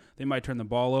what, they might turn the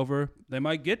ball over. They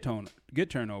might get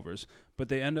turnovers, but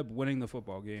they end up winning the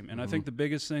football game. And I think the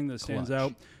biggest thing that stands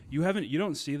out, you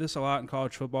don't see this a lot in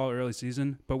college football early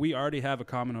season, but we already have a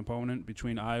common opponent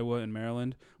between Iowa and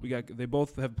Maryland. They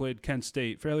both have played Kent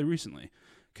State fairly recently.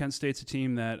 Kent State's a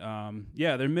team that,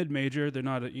 they're mid-major. They're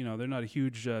not a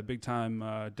huge,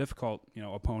 big-time, difficult,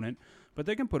 opponent, but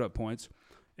they can put up points.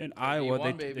 In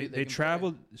Iowa, they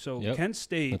traveled. So Kent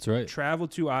State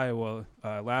traveled to Iowa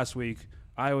last week.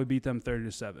 Iowa beat them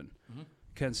 30-7.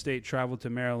 Kent State traveled to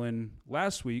Maryland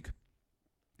last week,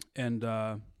 and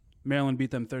Maryland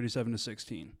beat them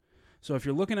 37-16. So if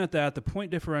you're looking at that, the point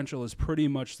differential is pretty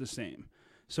much the same.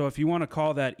 So if you want to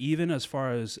call that even as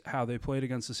far as how they played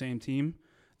against the same team,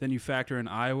 then you factor in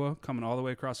Iowa coming all the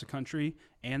way across the country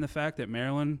and the fact that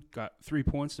Maryland got 3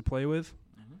 points to play with.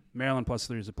 Maryland plus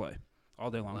 3 is a play all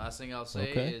day long. Last thing I'll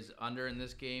say is under in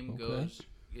this game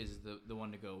is the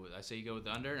one to go with. I say you go with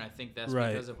the under, and I think that's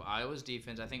because of Iowa's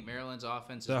defense. I think Maryland's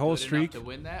offense is good enough to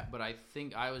win that, but I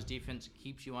think Iowa's defense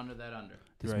keeps you under that under.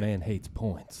 This man hates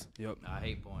points. Yep. I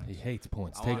hate points. He hates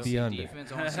points. I Take the under.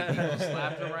 Defense. I want to see people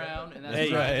slapped around, and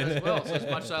that's right as well. So as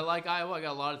much as I like Iowa, I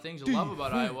got a lot of things to love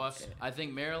about Iowa. I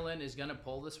think Maryland is going to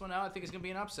pull this one out. I think it's going to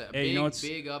be an upset. Big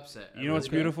upset. You know what's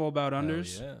beautiful about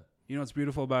unders? Yeah. You know what's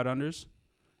beautiful about unders?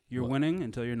 You're winning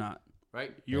until you're not.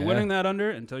 Right? You're winning that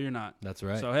under until you're not. That's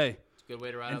right. So, hey. It's a good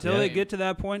way to ride until they get to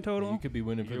that point total. You could be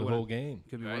winning for the whole game. You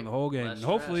could be winning the whole game. And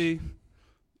hopefully,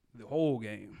 the whole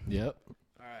game. Yep.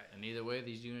 All right. And either way,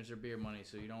 these units are beer money,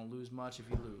 so you don't lose much if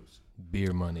you lose.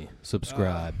 Beer money.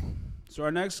 Subscribe. So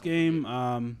our next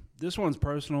game, this one's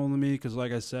personal to me because,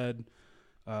 like I said,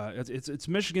 it's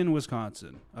Michigan,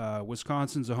 Wisconsin.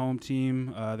 Wisconsin's a home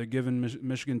team. They're giving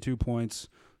Michigan 2 points,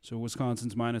 so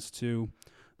Wisconsin's -2.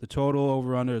 The total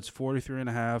over/under, it's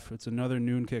 43.5. It's another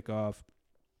noon kickoff.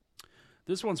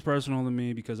 This one's personal to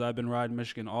me because I've been riding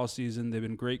Michigan all season. They've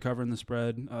been great covering the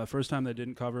spread. First time they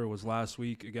didn't cover was last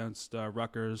week against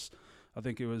Rutgers. I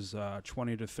think it was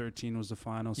 20-13 was the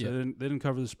final, so they didn't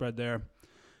cover the spread there.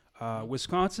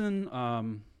 Wisconsin,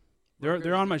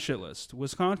 they're on my shit list.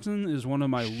 Wisconsin is one of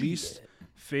my least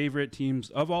favorite teams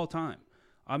of all time.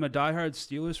 I'm a diehard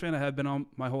Steelers fan. I have been on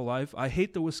my whole life. I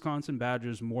hate the Wisconsin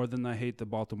Badgers more than I hate the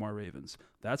Baltimore Ravens.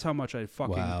 That's how much I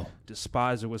fucking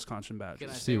despise the Wisconsin Badgers. Can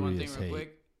I say one thing real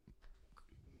quick?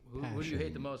 Who do you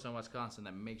hate the most on Wisconsin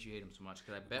that makes you hate them so much?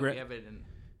 Because I bet we have it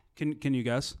in... Can you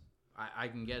guess? I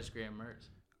can guess Graham Mertz.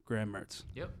 Graham Mertz.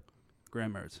 Yep.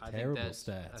 Graham Mertz. Terrible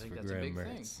stats. I think for that's Graham a big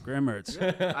Mertz. thing. Graham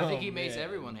Mertz. Yeah. I think he makes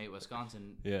everyone hate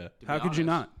Wisconsin. Yeah. How could you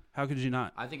not? How could you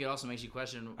not? I think it also makes you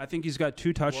question. I think he's got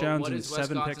 2 touchdowns and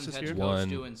 7 picks this year.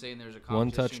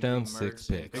 One touchdown, 6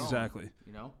 picks. Exactly.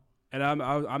 You know. And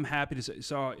I'm happy to say.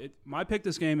 So my pick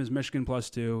this game is Michigan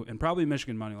 +2 and probably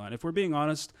Michigan money line. If we're being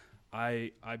honest,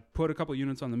 I put a couple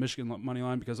units on the Michigan money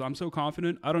line because I'm so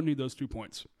confident. I don't need those 2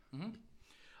 points. Mm-hmm.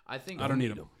 I don't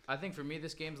need them. I think for me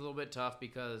this game's a little bit tough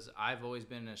because I've always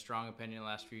been in a strong opinion the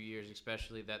last few years,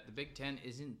 especially that the Big Ten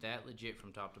isn't that legit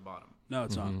from top to bottom. No,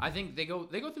 it's not. I think they go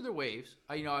through their waves.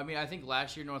 I think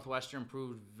last year Northwestern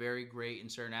proved very great in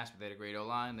certain aspects. They had a great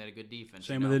O-line, they had a good defense.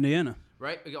 Same with Indiana.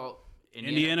 Right?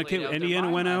 Indiana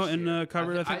went out and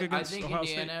covered, I think, against Ohio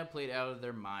State. Indiana played out of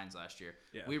their minds last year.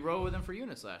 Yeah. We rode with them for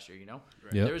units last year,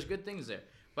 Right. Yep. There was good things there.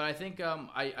 But I think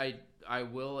I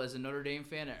will, as a Notre Dame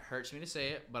fan, it hurts me to say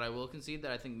it, but I will concede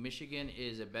that I think Michigan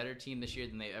is a better team this year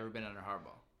than they've ever been under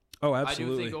Harbaugh. Oh,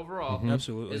 absolutely. I do think overall,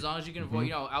 absolutely, as long as you can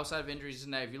avoid, outside of injuries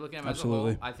and that, if you're looking at them as a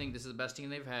whole, I think this is the best team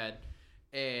they've had.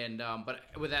 And but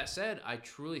with that said, I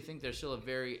truly think they're still a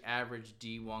very average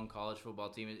D1 college football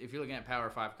team if you're looking at Power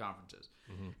 5 conferences.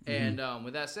 And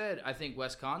with that said, I think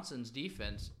Wisconsin's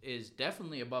defense is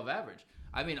definitely above average.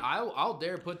 I mean, I'll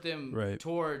dare put them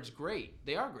towards great.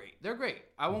 They are great. They're great.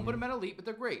 I won't put them at elite, but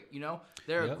they're great.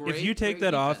 They're a great. If you take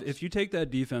that defense. off, if you take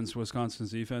that defense,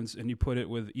 Wisconsin's defense, and you put it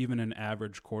with even an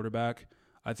average quarterback,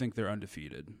 I think they're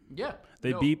undefeated. Yeah,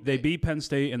 they beat Penn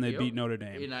State and they beat Notre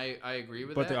Dame. And I agree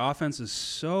with that. But the offense is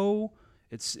so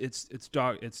it's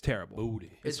terrible.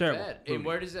 Booty. It's terrible. Bad. And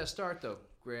where does that start though?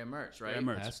 Graham Mertz, right? Graham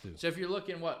Mertz. Has to. So if you're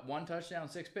looking, 1 touchdown,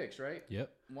 6 picks, right?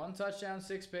 Yep. 1 touchdown,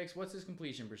 6 picks. What's his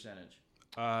completion percentage?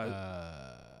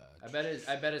 I bet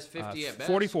it's 50 at best.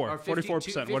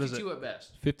 44%. What is it? 52 at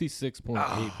best.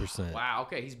 56.8%. Wow.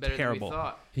 Okay, he's better Terrible. than we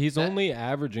thought. He's only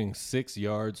averaging 6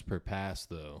 yards per pass,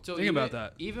 though. So think about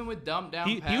that. Even with dumbed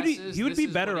down passes, he would be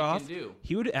better off.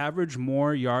 He would average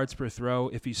more yards per throw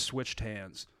if he switched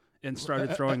hands and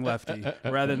started throwing lefty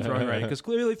rather than throwing righty. Because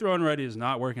clearly throwing righty is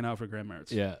not working out for Graham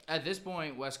Mertz. Yeah. At this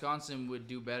point, Wisconsin would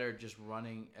do better just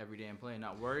running every damn play,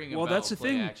 not worrying about that's the play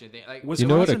thing. action. You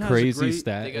know what a crazy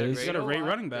stat is? He's got a great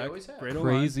running back.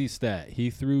 Crazy stat. He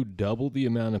threw double the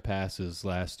amount of passes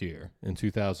last year in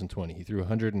 2020. He threw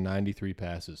 193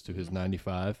 passes to his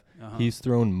 95. He's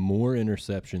thrown more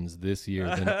interceptions this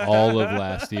year than all of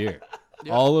last year.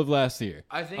 Yep. All of last year.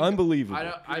 I think unbelievable.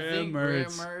 I think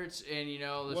Graham Mertz, and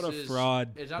this what a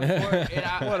fraud. It's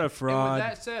unfortunate. What a fraud. And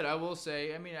with that said, I will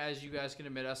say, as you guys can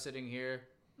admit, us sitting here,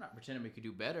 I'm not pretending we could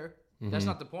do better. That's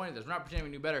not the point of this. We're not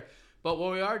pretending we can do better. But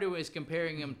what we are doing is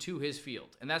comparing him to his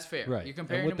field, and that's fair. Right. You're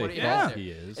comparing and him what he has there. he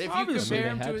is. If you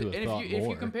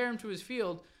compare him to his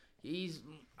field, he's.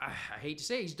 I hate to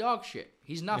say it, he's dog shit.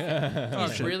 He's nothing.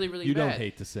 He's really, really you bad. You don't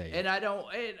hate to say it. And I don't.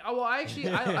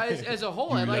 As a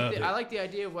whole, I like the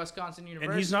idea of Wisconsin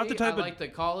University. And he's not the type I like the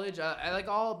college. I like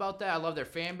all about that. I love their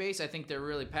fan base. I think they're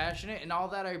really passionate and all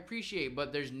that I appreciate.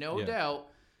 But there's no doubt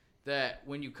that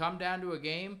when you come down to a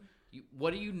game,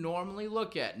 what do you normally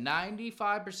look at?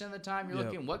 95% of the time, you're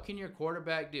looking, what can your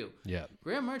quarterback do? Yeah.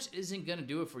 Graham Mertz isn't going to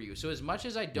do it for you. So as much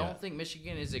as I don't think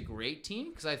Michigan is a great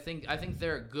team, because I think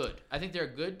they're good. I think they're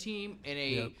a good team in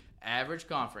a average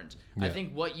conference. I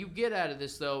think what you get out of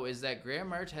this, though, is that Graham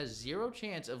Mertz has zero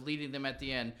chance of leading them at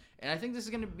the end. And I think this is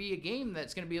going to be a game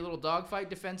that's going to be a little dogfight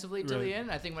defensively till the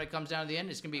end. I think when it comes down to the end,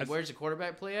 it's going to be where's the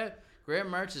quarterback play at?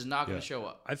 Graham Mertz is not going to show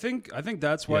up. I think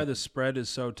that's why the spread is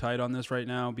so tight on this right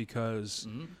now, because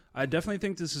I definitely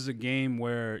think this is a game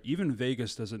where even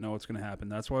Vegas doesn't know what's going to happen.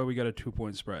 That's why we got a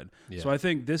 2-point spread. Yeah. So I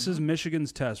think this is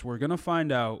Michigan's test. We're going to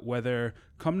find out whether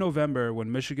come November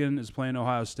when Michigan is playing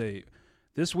Ohio State,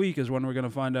 this week is when we're going to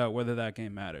find out whether that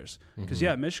game matters. Because,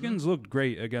 Michigan's looked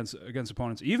great against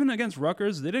opponents. Even against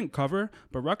Rutgers, they didn't cover,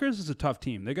 but Rutgers is a tough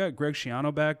team. They got Greg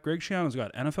Schiano back. Greg Schiano's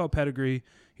got NFL pedigree.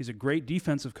 He's a great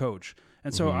defensive coach.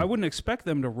 And so I wouldn't expect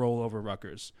them to roll over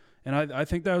Rutgers. And I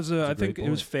think that was it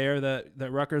was fair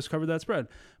that Rutgers covered that spread.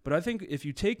 But I think if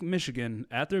you take Michigan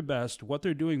at their best, what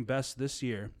they're doing best this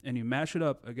year, and you match it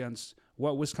up against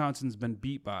what Wisconsin's been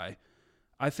beat by,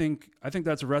 I think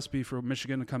that's a recipe for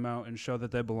Michigan to come out and show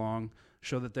that they belong,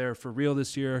 show that they're for real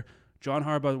this year. John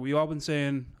Harbaugh, we all been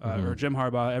saying, or Jim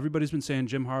Harbaugh, everybody's been saying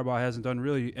Jim Harbaugh hasn't done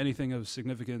really anything of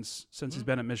significance since he's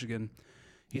been at Michigan.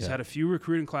 He's had a few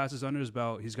recruiting classes under his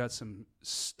belt. He's got some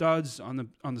studs on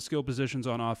the skill positions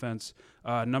on offense.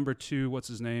 Number 2, what's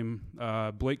his name?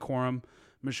 Blake Corum,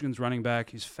 Michigan's running back.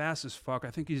 He's fast as fuck.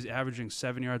 I think he's averaging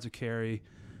 7 yards a carry.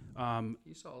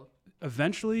 He's solid.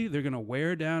 Eventually, they're going to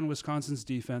wear down Wisconsin's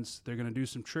defense. They're going to do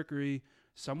some trickery.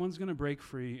 Someone's going to break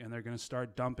free, and they're going to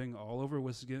start dumping all over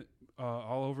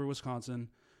Wisconsin.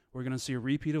 We're going to see a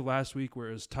repeat of last week where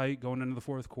it was tight going into the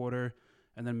fourth quarter,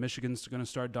 and then Michigan's going to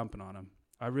start dumping on them.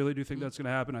 I really do think that's going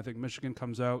to happen. I think Michigan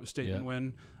comes out, statement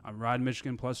win. I'm riding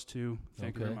Michigan +2.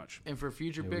 Thank you very much. And for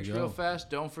future picks real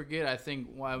fast, don't forget, I think,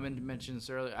 I mentioned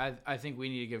this earlier, I think we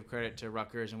need to give credit to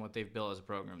Rutgers and what they've built as a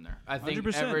program there. I think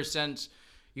 100%. Ever since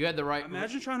you had the right...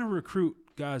 Imagine trying to recruit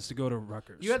guys to go to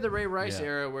Rutgers. You had the Ray Rice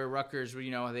era where Rutgers,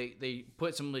 they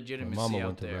put some legitimacy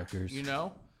out there. Rutgers. And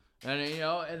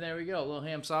and there we go, little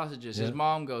ham sausages. His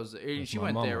mom goes there. She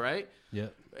went there, right? Yeah.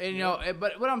 And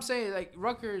but what I'm saying, like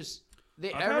Rutgers...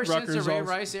 Ever since the Ray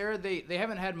Rice era, they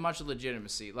haven't had much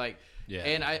legitimacy.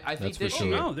 And I think this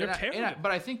year, no, they're terrible.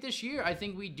 But I think this year, I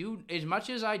think we do. As much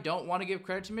as I don't want to give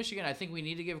credit to Michigan, I think we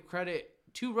need to give credit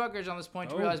to Rutgers on this point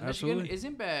to realize Michigan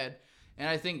isn't bad. And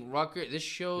I think Rutgers. This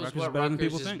shows what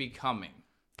Rutgers is becoming.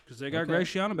 Because they got Greg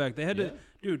Schiano back. They had to,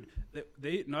 dude.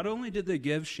 They not only did they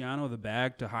give Schiano the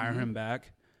bag to hire him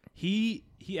back, he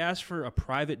asked for a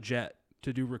private jet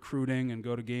to do recruiting and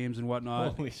go to games and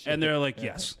whatnot. And they're like,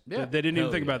 yes. They didn't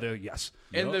even think about it. They're like, yes.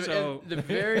 And the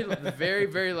very,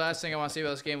 very last thing I want to say about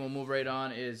this game, we'll move right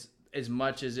on, is as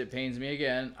much as it pains me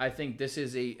again, I think this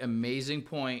is an amazing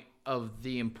point of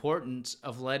the importance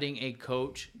of letting a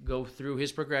coach go through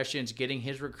his progressions, getting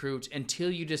his recruits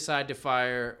until you decide to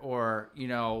fire or,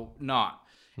 not.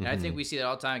 And I think we see that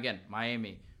all the time. Again,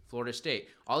 Miami, Florida State,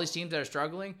 all these teams that are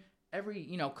struggling, every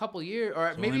couple years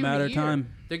or maybe even a year,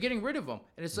 they're getting rid of them,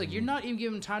 and it's like you're not even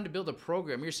giving them time to build a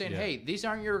program. You're saying, hey, these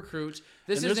aren't your recruits.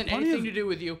 This isn't anything to do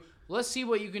with you. Let's see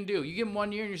what you can do. You give them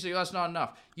 1 year, and you say, that's not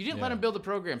enough. You didn't let them build a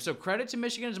program. So credit to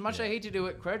Michigan. As much as I hate to do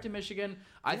it, credit to Michigan.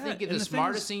 I think the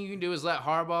smartest thing you can do is let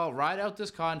Harbaugh ride out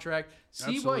this contract,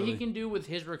 see what he can do with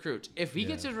his recruits. If he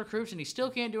gets his recruits and he still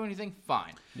can't do anything,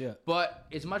 fine. Yeah. But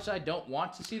as much as I don't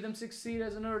want to see them succeed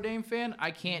as a Notre Dame fan,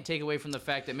 I can't take away from the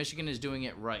fact that Michigan is doing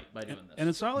it right by doing this. And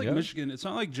it's not like Michigan. It's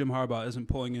not like Jim Harbaugh isn't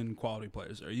pulling in quality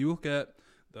players there. You look at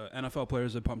the NFL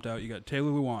players that pumped out. You got Taylor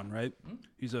Lewan, right?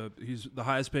 He's the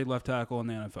highest paid left tackle in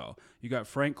the NFL. You got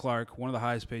Frank Clark, one of the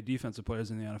highest paid defensive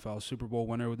players in the NFL, Super Bowl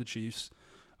winner with the Chiefs.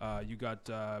 You got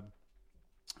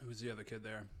who's the other kid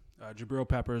there? Jabril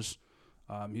Peppers.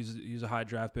 He's a high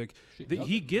draft pick.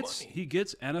 He gets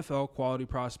NFL quality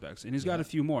prospects, and he's got a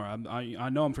few more. I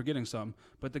know I'm forgetting some,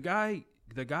 but the guy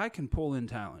can pull in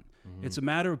talent. It's a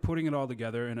matter of putting it all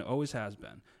together, and it always has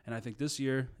been. And I think this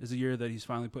year is a year that he's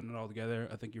finally putting it all together.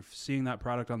 I think you're seeing that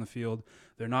product on the field.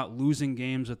 They're not losing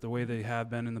games at the way they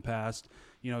have been in the past.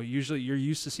 Usually you're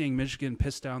used to seeing Michigan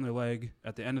piss down their leg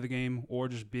at the end of the game or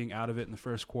just being out of it in the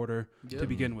first quarter to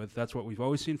begin with. That's what we've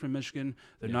always seen from Michigan.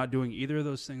 They're not doing either of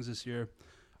those things this year.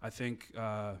 I think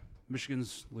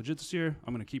Michigan's legit this year.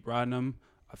 I'm going to keep riding them.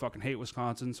 I fucking hate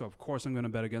Wisconsin, so of course I'm going to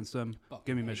bet against them.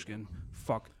 Give me Michigan.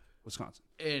 Fuck Wisconsin.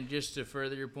 And just to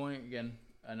further your point, again,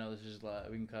 I know this is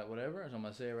we can cut whatever, so I'm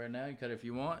going to say it right now. You cut it if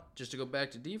you want. Just to go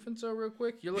back to defense, though, real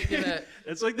quick, you're looking at...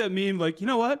 It's like that meme, like, you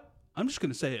know what? I'm just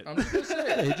going to say it. I'm just going to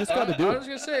say it. You just got to do it. I'm just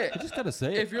going to say it. You just got to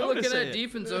say it. If you're looking at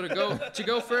defense, though, to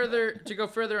go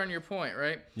further on your point,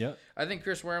 right? Yeah. I think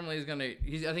Chris Wormley is gonna. I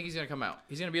think he's gonna come out.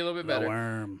 He's gonna be a little bit better.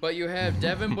 Worm. But you have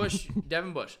Devin Bush. Oh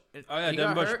yeah, He Devin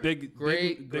got Bush, hurt. big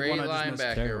great one I just missed.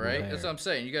 linebacker, Terrible right? hair. That's what I'm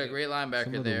saying. You got a great linebacker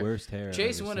Some of there. the worst hair I've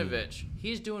Chase ever seen. Winovich.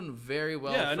 He's doing very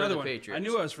well Yeah, for another the one. Patriots. I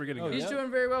knew I was forgetting. He's doing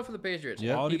very well for the Patriots. Yeah.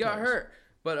 He got Quality players. hurt.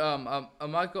 But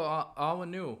Michael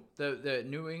Alwanu, the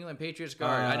New England Patriots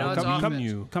guard. I know it's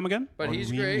offense, Come again? but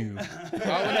he's great.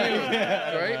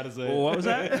 Alwanu, right? Well, what was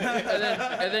that?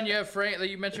 and then you have Frank.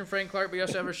 You mentioned Frank Clark, but you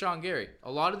also have Rashawn Gary.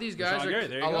 A lot of these guys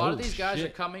are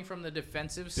coming from the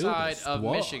defensive side of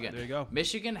squad. Michigan. There you go.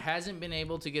 Michigan hasn't been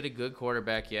able to get a good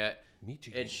quarterback yet.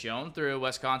 It's shown through.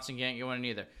 Wisconsin can't get one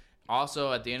either.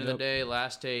 Also, at the end of the day,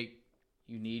 last take.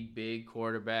 You need big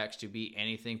quarterbacks to be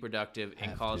anything productive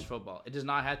in college football. It does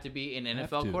not have to be an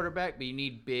NFL quarterback, but you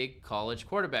need big college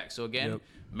quarterbacks. So again,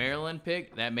 Maryland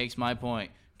pick, that makes my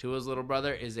point. Tua's little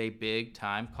brother is a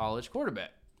big-time college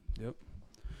quarterback. Yep.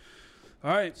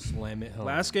 All right. Slam it home.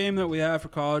 Last game that we have for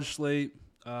college slate.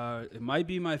 It might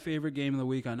be my favorite game of the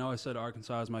week. I know I said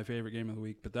Arkansas is my favorite game of the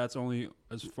week, but that's only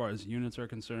as far as units are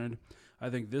concerned. I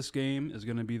think this game is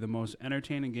going to be the most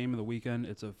entertaining game of the weekend.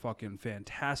 It's a fucking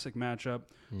fantastic matchup.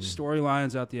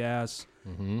 Storylines out the ass.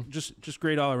 Just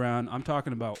great all around. I'm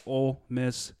talking about Ole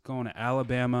Miss going to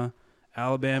Alabama.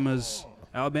 Alabama's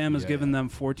giving them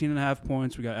 14.5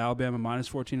 points. We got Alabama minus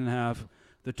 14.5.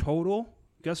 The total,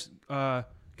 guess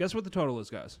what the total is,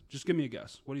 guys. Just give me a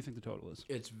guess. What do you think the total is?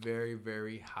 It's very,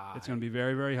 very high. It's going to be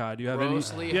very, very high. Do you have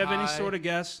Grossly any high. sort of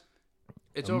guess?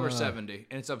 It's over 70,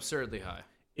 and it's absurdly high.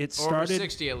 It Over started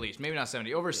 60 at least. Maybe not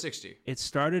 70. Over 60. It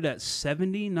started at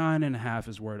 79.5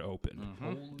 is where it opened.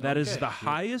 That is the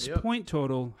highest point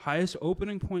total, highest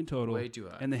opening point total Way too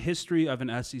high. in the history of an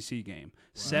SEC game.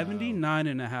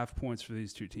 79.5 points for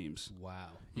these two teams. Wow.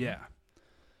 Yeah.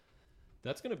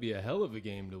 That's going to be a hell of a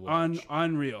game to watch.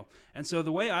 Unreal. And so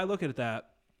the way I look at that,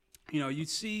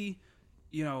 you'd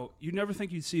never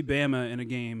think you'd see Bama in a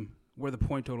game where the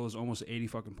point total is almost 80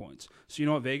 fucking points. So you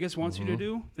know what Vegas wants you to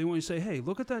do? They want you to say, hey,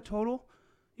 look at that total.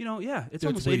 It's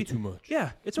almost way 80. too much.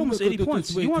 Yeah, it's almost 80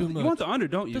 points. You want the under,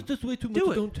 don't you? That's way too much.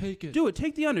 Do it. Don't take it. Do it.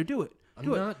 Take the under. Do it. I'm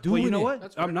Do it. not doing well, you know it.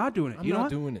 what? I'm not doing it. I'm you know not what?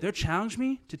 doing it. They're challenged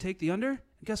me to take the under. And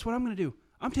guess what I'm going to do?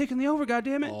 I'm taking the over,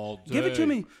 goddammit. All Give it to day.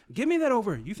 me. Give me that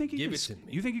over. You think you Give can it to me.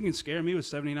 You think you can scare me with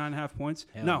 79.5 points?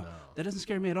 Hell No, no. that doesn't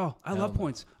scare me at all. I love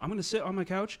points. I'm going to sit on my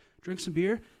couch, drink some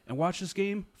beer, and watch this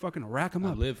game fucking rack them I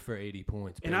up. live for 80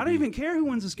 points, And I don't even care who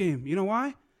wins this game. You know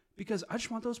why? Because I just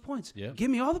want those points. Yeah. Give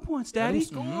me all the points, Daddy.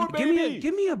 score, Give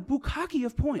me a bukkake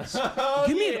of points.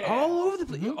 Give me it all over the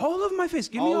place, all over my face.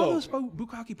 Give me all those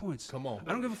bukkake points. Come on,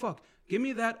 I don't give a fuck. Give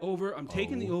me that over. I'm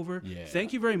taking the over. yeah.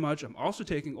 Thank you very much. I'm also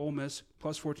taking Ole Miss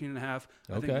plus 14.5. I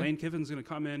think Okay. Lane Kiffin's going to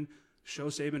come in, show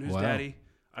Saban who's Wow. daddy.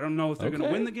 I don't know if they're going to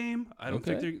Okay. win the game. I don't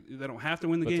think they don't have to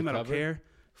win the But to game. I don't cover? care.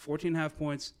 14.5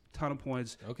 points, ton of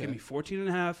points. Okay. Give me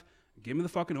 14.5. Give me the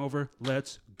fucking over.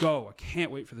 Let's go. I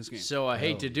can't wait for this game. So I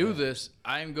hate to do this.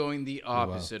 I'm going the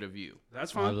opposite of you.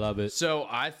 That's I fine. love it. So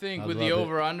I think I with the love it.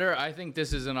 over-under, I think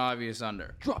this is an obvious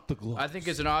under. Drop the glove. I think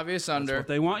it's an obvious under. what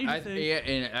they want you to think. Yeah,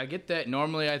 and I get that.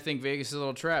 Normally, I think Vegas is a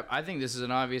little trap. I think this is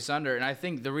an obvious under, and I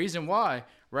think the reason why,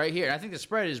 right here, and I think the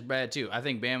spread is bad too. I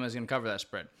think Bama is going to cover that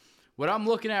spread. What I'm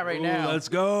looking at right now. Let's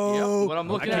go. Yep, what I'm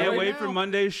looking I at can't right wait now. for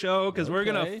Monday's show because we're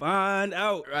going to Okay. find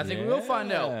out. I think we'll find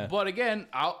Yeah. out. But again,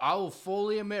 I will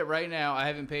fully admit right now I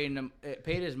haven't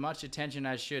paid as much attention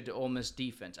as I should to Ole Miss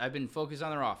defense. I've been focused on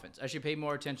their offense. I should pay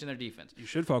more attention to their defense. You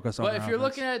should focus on But their if you're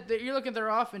offense. looking at their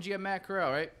offense, you got Matt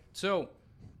Corral, right? So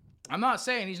I'm not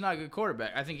saying he's not a good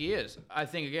quarterback. I think he is. I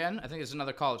think it's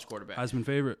another college quarterback. Heisman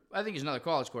favorite. I think he's another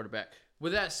college quarterback.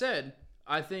 With that said,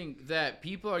 I think that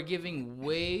people are giving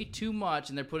way too much,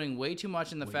 and they're putting way too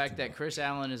much in the fact that Chris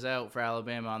Allen is out for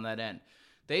Alabama on that end.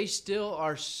 They still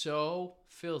are so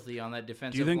filthy on that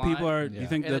defensive Do you think line. people are? Do you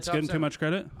think And the that's top getting too seven. much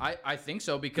credit? I think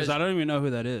so because Because I don't even know who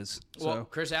that is. well, So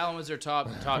Chris Allen was their top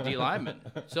D lineman,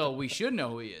 so we should know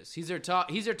who he is. He's their top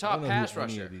pass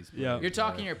rusher. Yeah. You're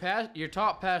talking your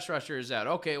top pass rusher is out.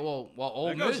 Okay, well, Ole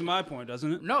that goes Miss. to my point,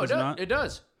 doesn't it? No, it Does does. not? It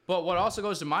does. But what also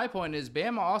goes to my point is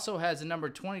Bama also has the number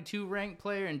 22 ranked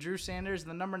player in Drew Sanders and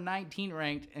the number 19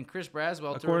 ranked in Chris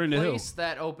Braswell According to to who? replace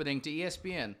that opening to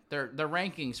ESPN. Their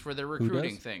rankings for their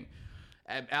recruiting does? thing.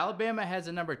 Alabama has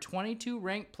a number 22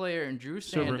 ranked player in Drew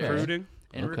So Sanders. recruiting.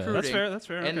 in Okay. recruiting. That's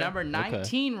fair. And Okay. number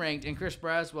 19 ranked in Chris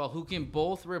Braswell, who can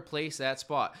both replace that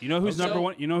spot. You know who's So- number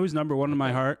one? You know who's number one in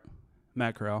my heart?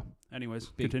 Matt Corral. Anyways,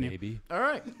 Big continue. baby. All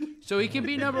right. So he can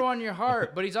be number one in your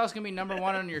heart, but he's also going to be number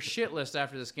one on your shit list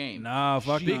after this game. Nah,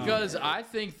 fuck no. Because I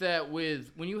think that when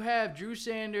you have Drew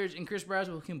Sanders and Chris Braswell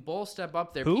who can both step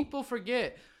up there, Who? people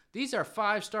forget these are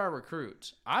 5-star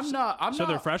recruits. So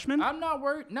they're freshmen? I'm not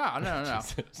worried. No.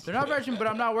 They're not freshmen, but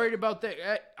I'm not worried about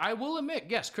that. I will admit,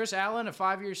 yes, Chris Allen, a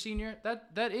 5-year senior,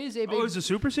 that is a big. Oh, he's a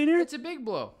super senior? It's a big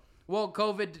blow. Well,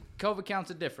 COVID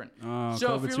counts it different. Oh, So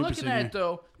COVID if you're super looking senior. at it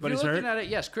though, But if he's you're looking hurt? at it,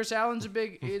 yes, Chris Allen's a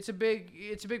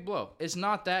big blow. It's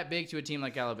not that big to a team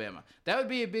like Alabama. That would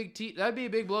be a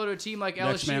big blow to a team like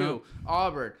Next man LSU, up.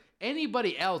 Auburn,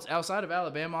 anybody else outside of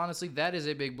Alabama. Honestly, that is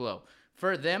a big blow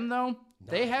for them though.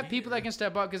 They have people that can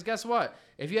step up because guess what?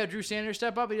 If you have Drew Sanders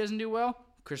step up, he doesn't do well.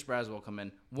 Chris Braswell will come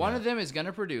in. One of them is going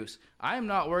to produce. I am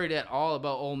not worried at all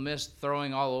about Ole Miss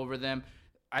throwing all over them.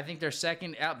 I think their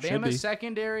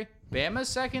Bama's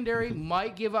secondary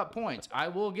might give up points. I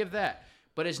will give that.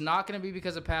 But it's not going to be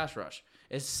because of pass rush.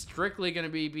 It's strictly going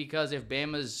to be because if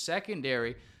Bama's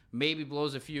secondary maybe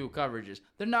blows a few coverages.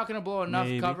 They're not going to blow enough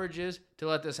coverages to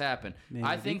let this happen.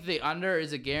 I think the under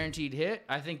is a guaranteed hit.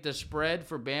 I think the spread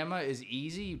for Bama is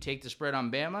easy. You take the spread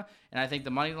on Bama, and I think the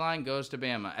money line goes to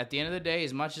Bama. At the end of the day,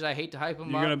 as much as I hate to hype them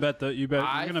You're up, gonna bet you're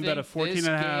gonna bet a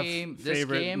 14.5 This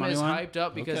favorite game money is line? hyped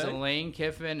up because Okay. of Lane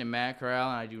Kiffin and Matt Corral,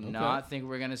 and I do not think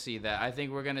we're going to see that. I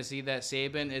think we're going to see that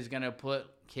Saban is going to put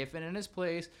Kiffin in his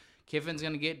place. Kiffin's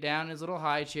going to get down in his little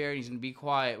high chair, and he's going to be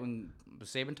quiet when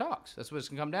Saban talks. That's what it's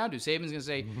going to come down to. Saban's going to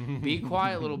say, be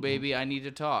quiet, little baby, I need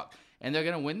to talk. And they're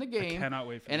going to win the game. cannot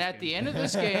wait for and this at the game. end of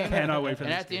this game, Cannot wait for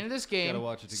and this at the end of this game, Gotta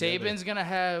watch it together. Saban's going to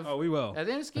have Oh, we will. At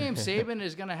the end of this game, Saban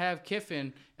is going to have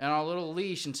Kiffin on a little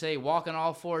leash and say, walk on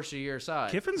all fours to your side.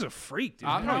 Kiffin's a freak, dude.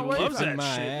 I'm He not probably worried loves about that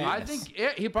my shit. ass. I think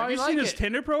he Have probably you like seen it. his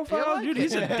Tinder profile, He'll like dude? it.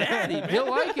 He's a daddy, man. He'll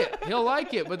like it. He'll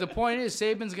like it. But the point is,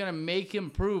 Saban's going to make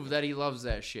him prove that he loves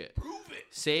that shit. Prove it.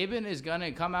 Saban is going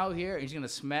to come out here and he's going to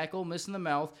smack Ole Miss in the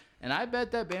mouth. And I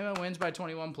bet that Bama wins by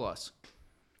 21 plus.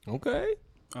 Okay.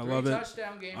 I love it.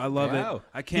 Touchdown game. I love Wow. it.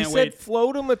 I can't he wait. said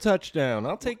float him a touchdown.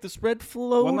 I'll take the spread.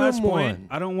 Float One him last point. one.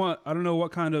 I don't know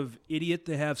what kind of idiot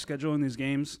they have scheduling these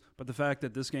games, but the fact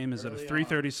that this game is at a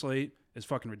 3:30 slate is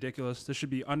fucking ridiculous. This should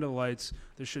be under the lights.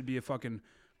 This should be a fucking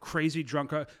crazy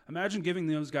drunk. Imagine giving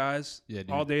those guys Yeah,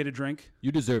 dude. all day to drink.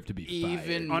 You deserve to be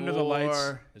Even fired. Under the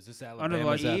lights. Is this Under the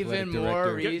lights. Alabama's Even athletic more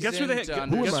director? reason Guess who they to guess Who am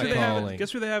who I they have? calling?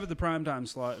 Guess who they have at the primetime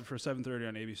slot for 7:30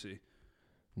 on ABC?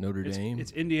 Notre Dame.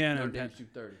 It's Indiana. No, and Penn, Dame's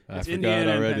 2:30. I it's forgot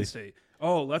Indiana and already. Penn State.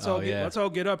 Oh, let's all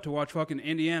get up to watch fucking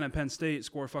Indiana and Penn State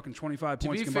score fucking 25 To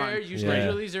points be combined. fair, you Yeah.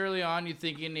 schedule these early on. You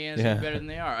think Indiana's Yeah. better than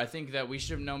they are. I think that we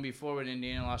should have known before when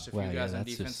Indiana lost a few Well, yeah, guys on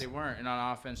that's defense. just- They weren't, and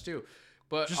on offense too.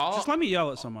 But just let me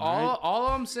yell at someone. all right? all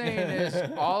I'm saying is, I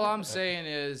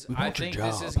want your think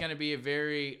this job. is going to be a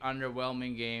very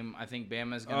underwhelming game. I think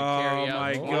Bama's going to Oh carry out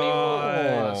my 21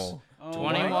 God. plus. Oh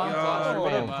 21 my plus God, for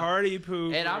what a Bama. party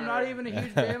pooper. And I'm not even a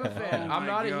huge Bama fan. Oh I'm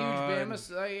not my a God. huge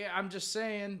Bama. I'm just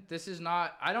saying this is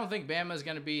not. I don't think Bama is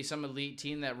going to be some elite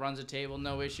team that runs a table,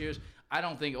 no issues. I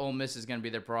don't think Ole Miss is going to be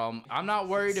their problem. I'm not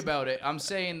worried about it. I'm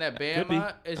saying that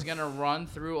Bama is going to run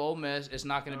through Ole Miss. It's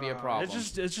not going to be a problem. It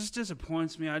just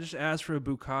disappoints me. I just asked for a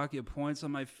bukkake of points on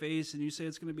my face, and you say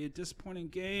it's going to be a disappointing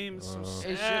game. It's so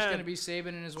sad. It's just going to be Saban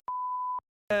and his bro.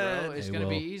 It's Hey, going to well,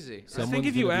 be easy. I think Someone's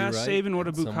if you gonna be asked right, Saban what a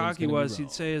and someone's bukkake gonna be was, wrong.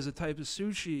 he'd say it's a type of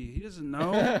sushi. He doesn't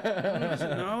know. He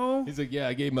doesn't know. He's like, yeah,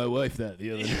 I gave my wife that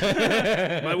the other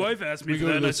day. My wife asked me We for go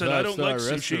that, to and I this said I don't like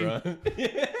five-star sushi.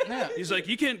 restaurant. He's like,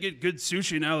 you can't get good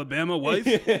sushi in Alabama, wife.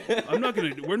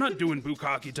 We're not doing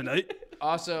bukkake tonight.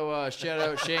 Also, shout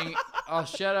out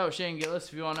Shane Gillis.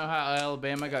 If you want to know how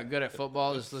Alabama got good at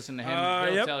football, just listen to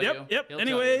him. He'll tell you. Yep. He'll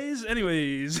Anyways. tell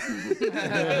you.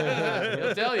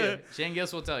 He'll tell you. Shane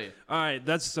Gillis will tell you. All right,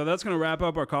 that's gonna wrap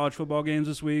up our college football games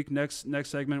this week. Next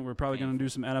segment, we're probably gonna do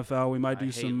some NFL. We might do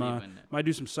hate some leaving it. might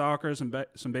do some soccer,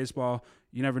 some baseball.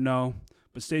 You never know.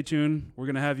 But stay tuned. We're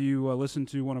gonna have you listen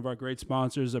to one of our great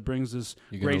sponsors that brings this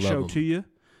You're gonna great love show 'em. to you.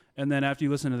 And then after you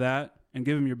listen to that and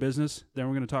give them your business, then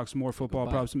we're gonna talk some more football,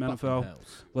 Buy probably some fucking NFL.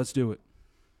 house. Let's do it.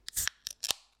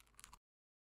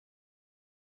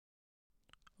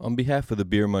 On behalf of the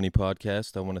Beer Money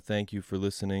Podcast, I want to thank you for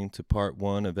listening to part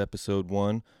 1 of episode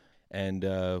 1. And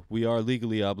we are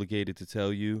legally obligated to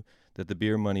tell you that the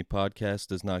Beer Money Podcast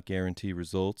does not guarantee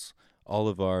results. All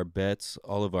of our bets,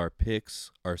 all of our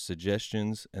picks are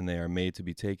suggestions, and they are made to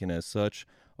be taken as such.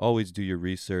 Always do your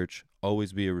research.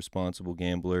 Always be a responsible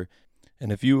gambler.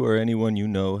 And if you or anyone you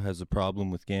know has a problem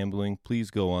with gambling, please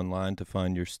go online to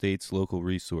find your state's local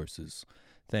resources.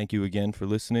 Thank you again for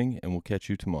listening, and we'll catch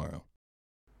you tomorrow.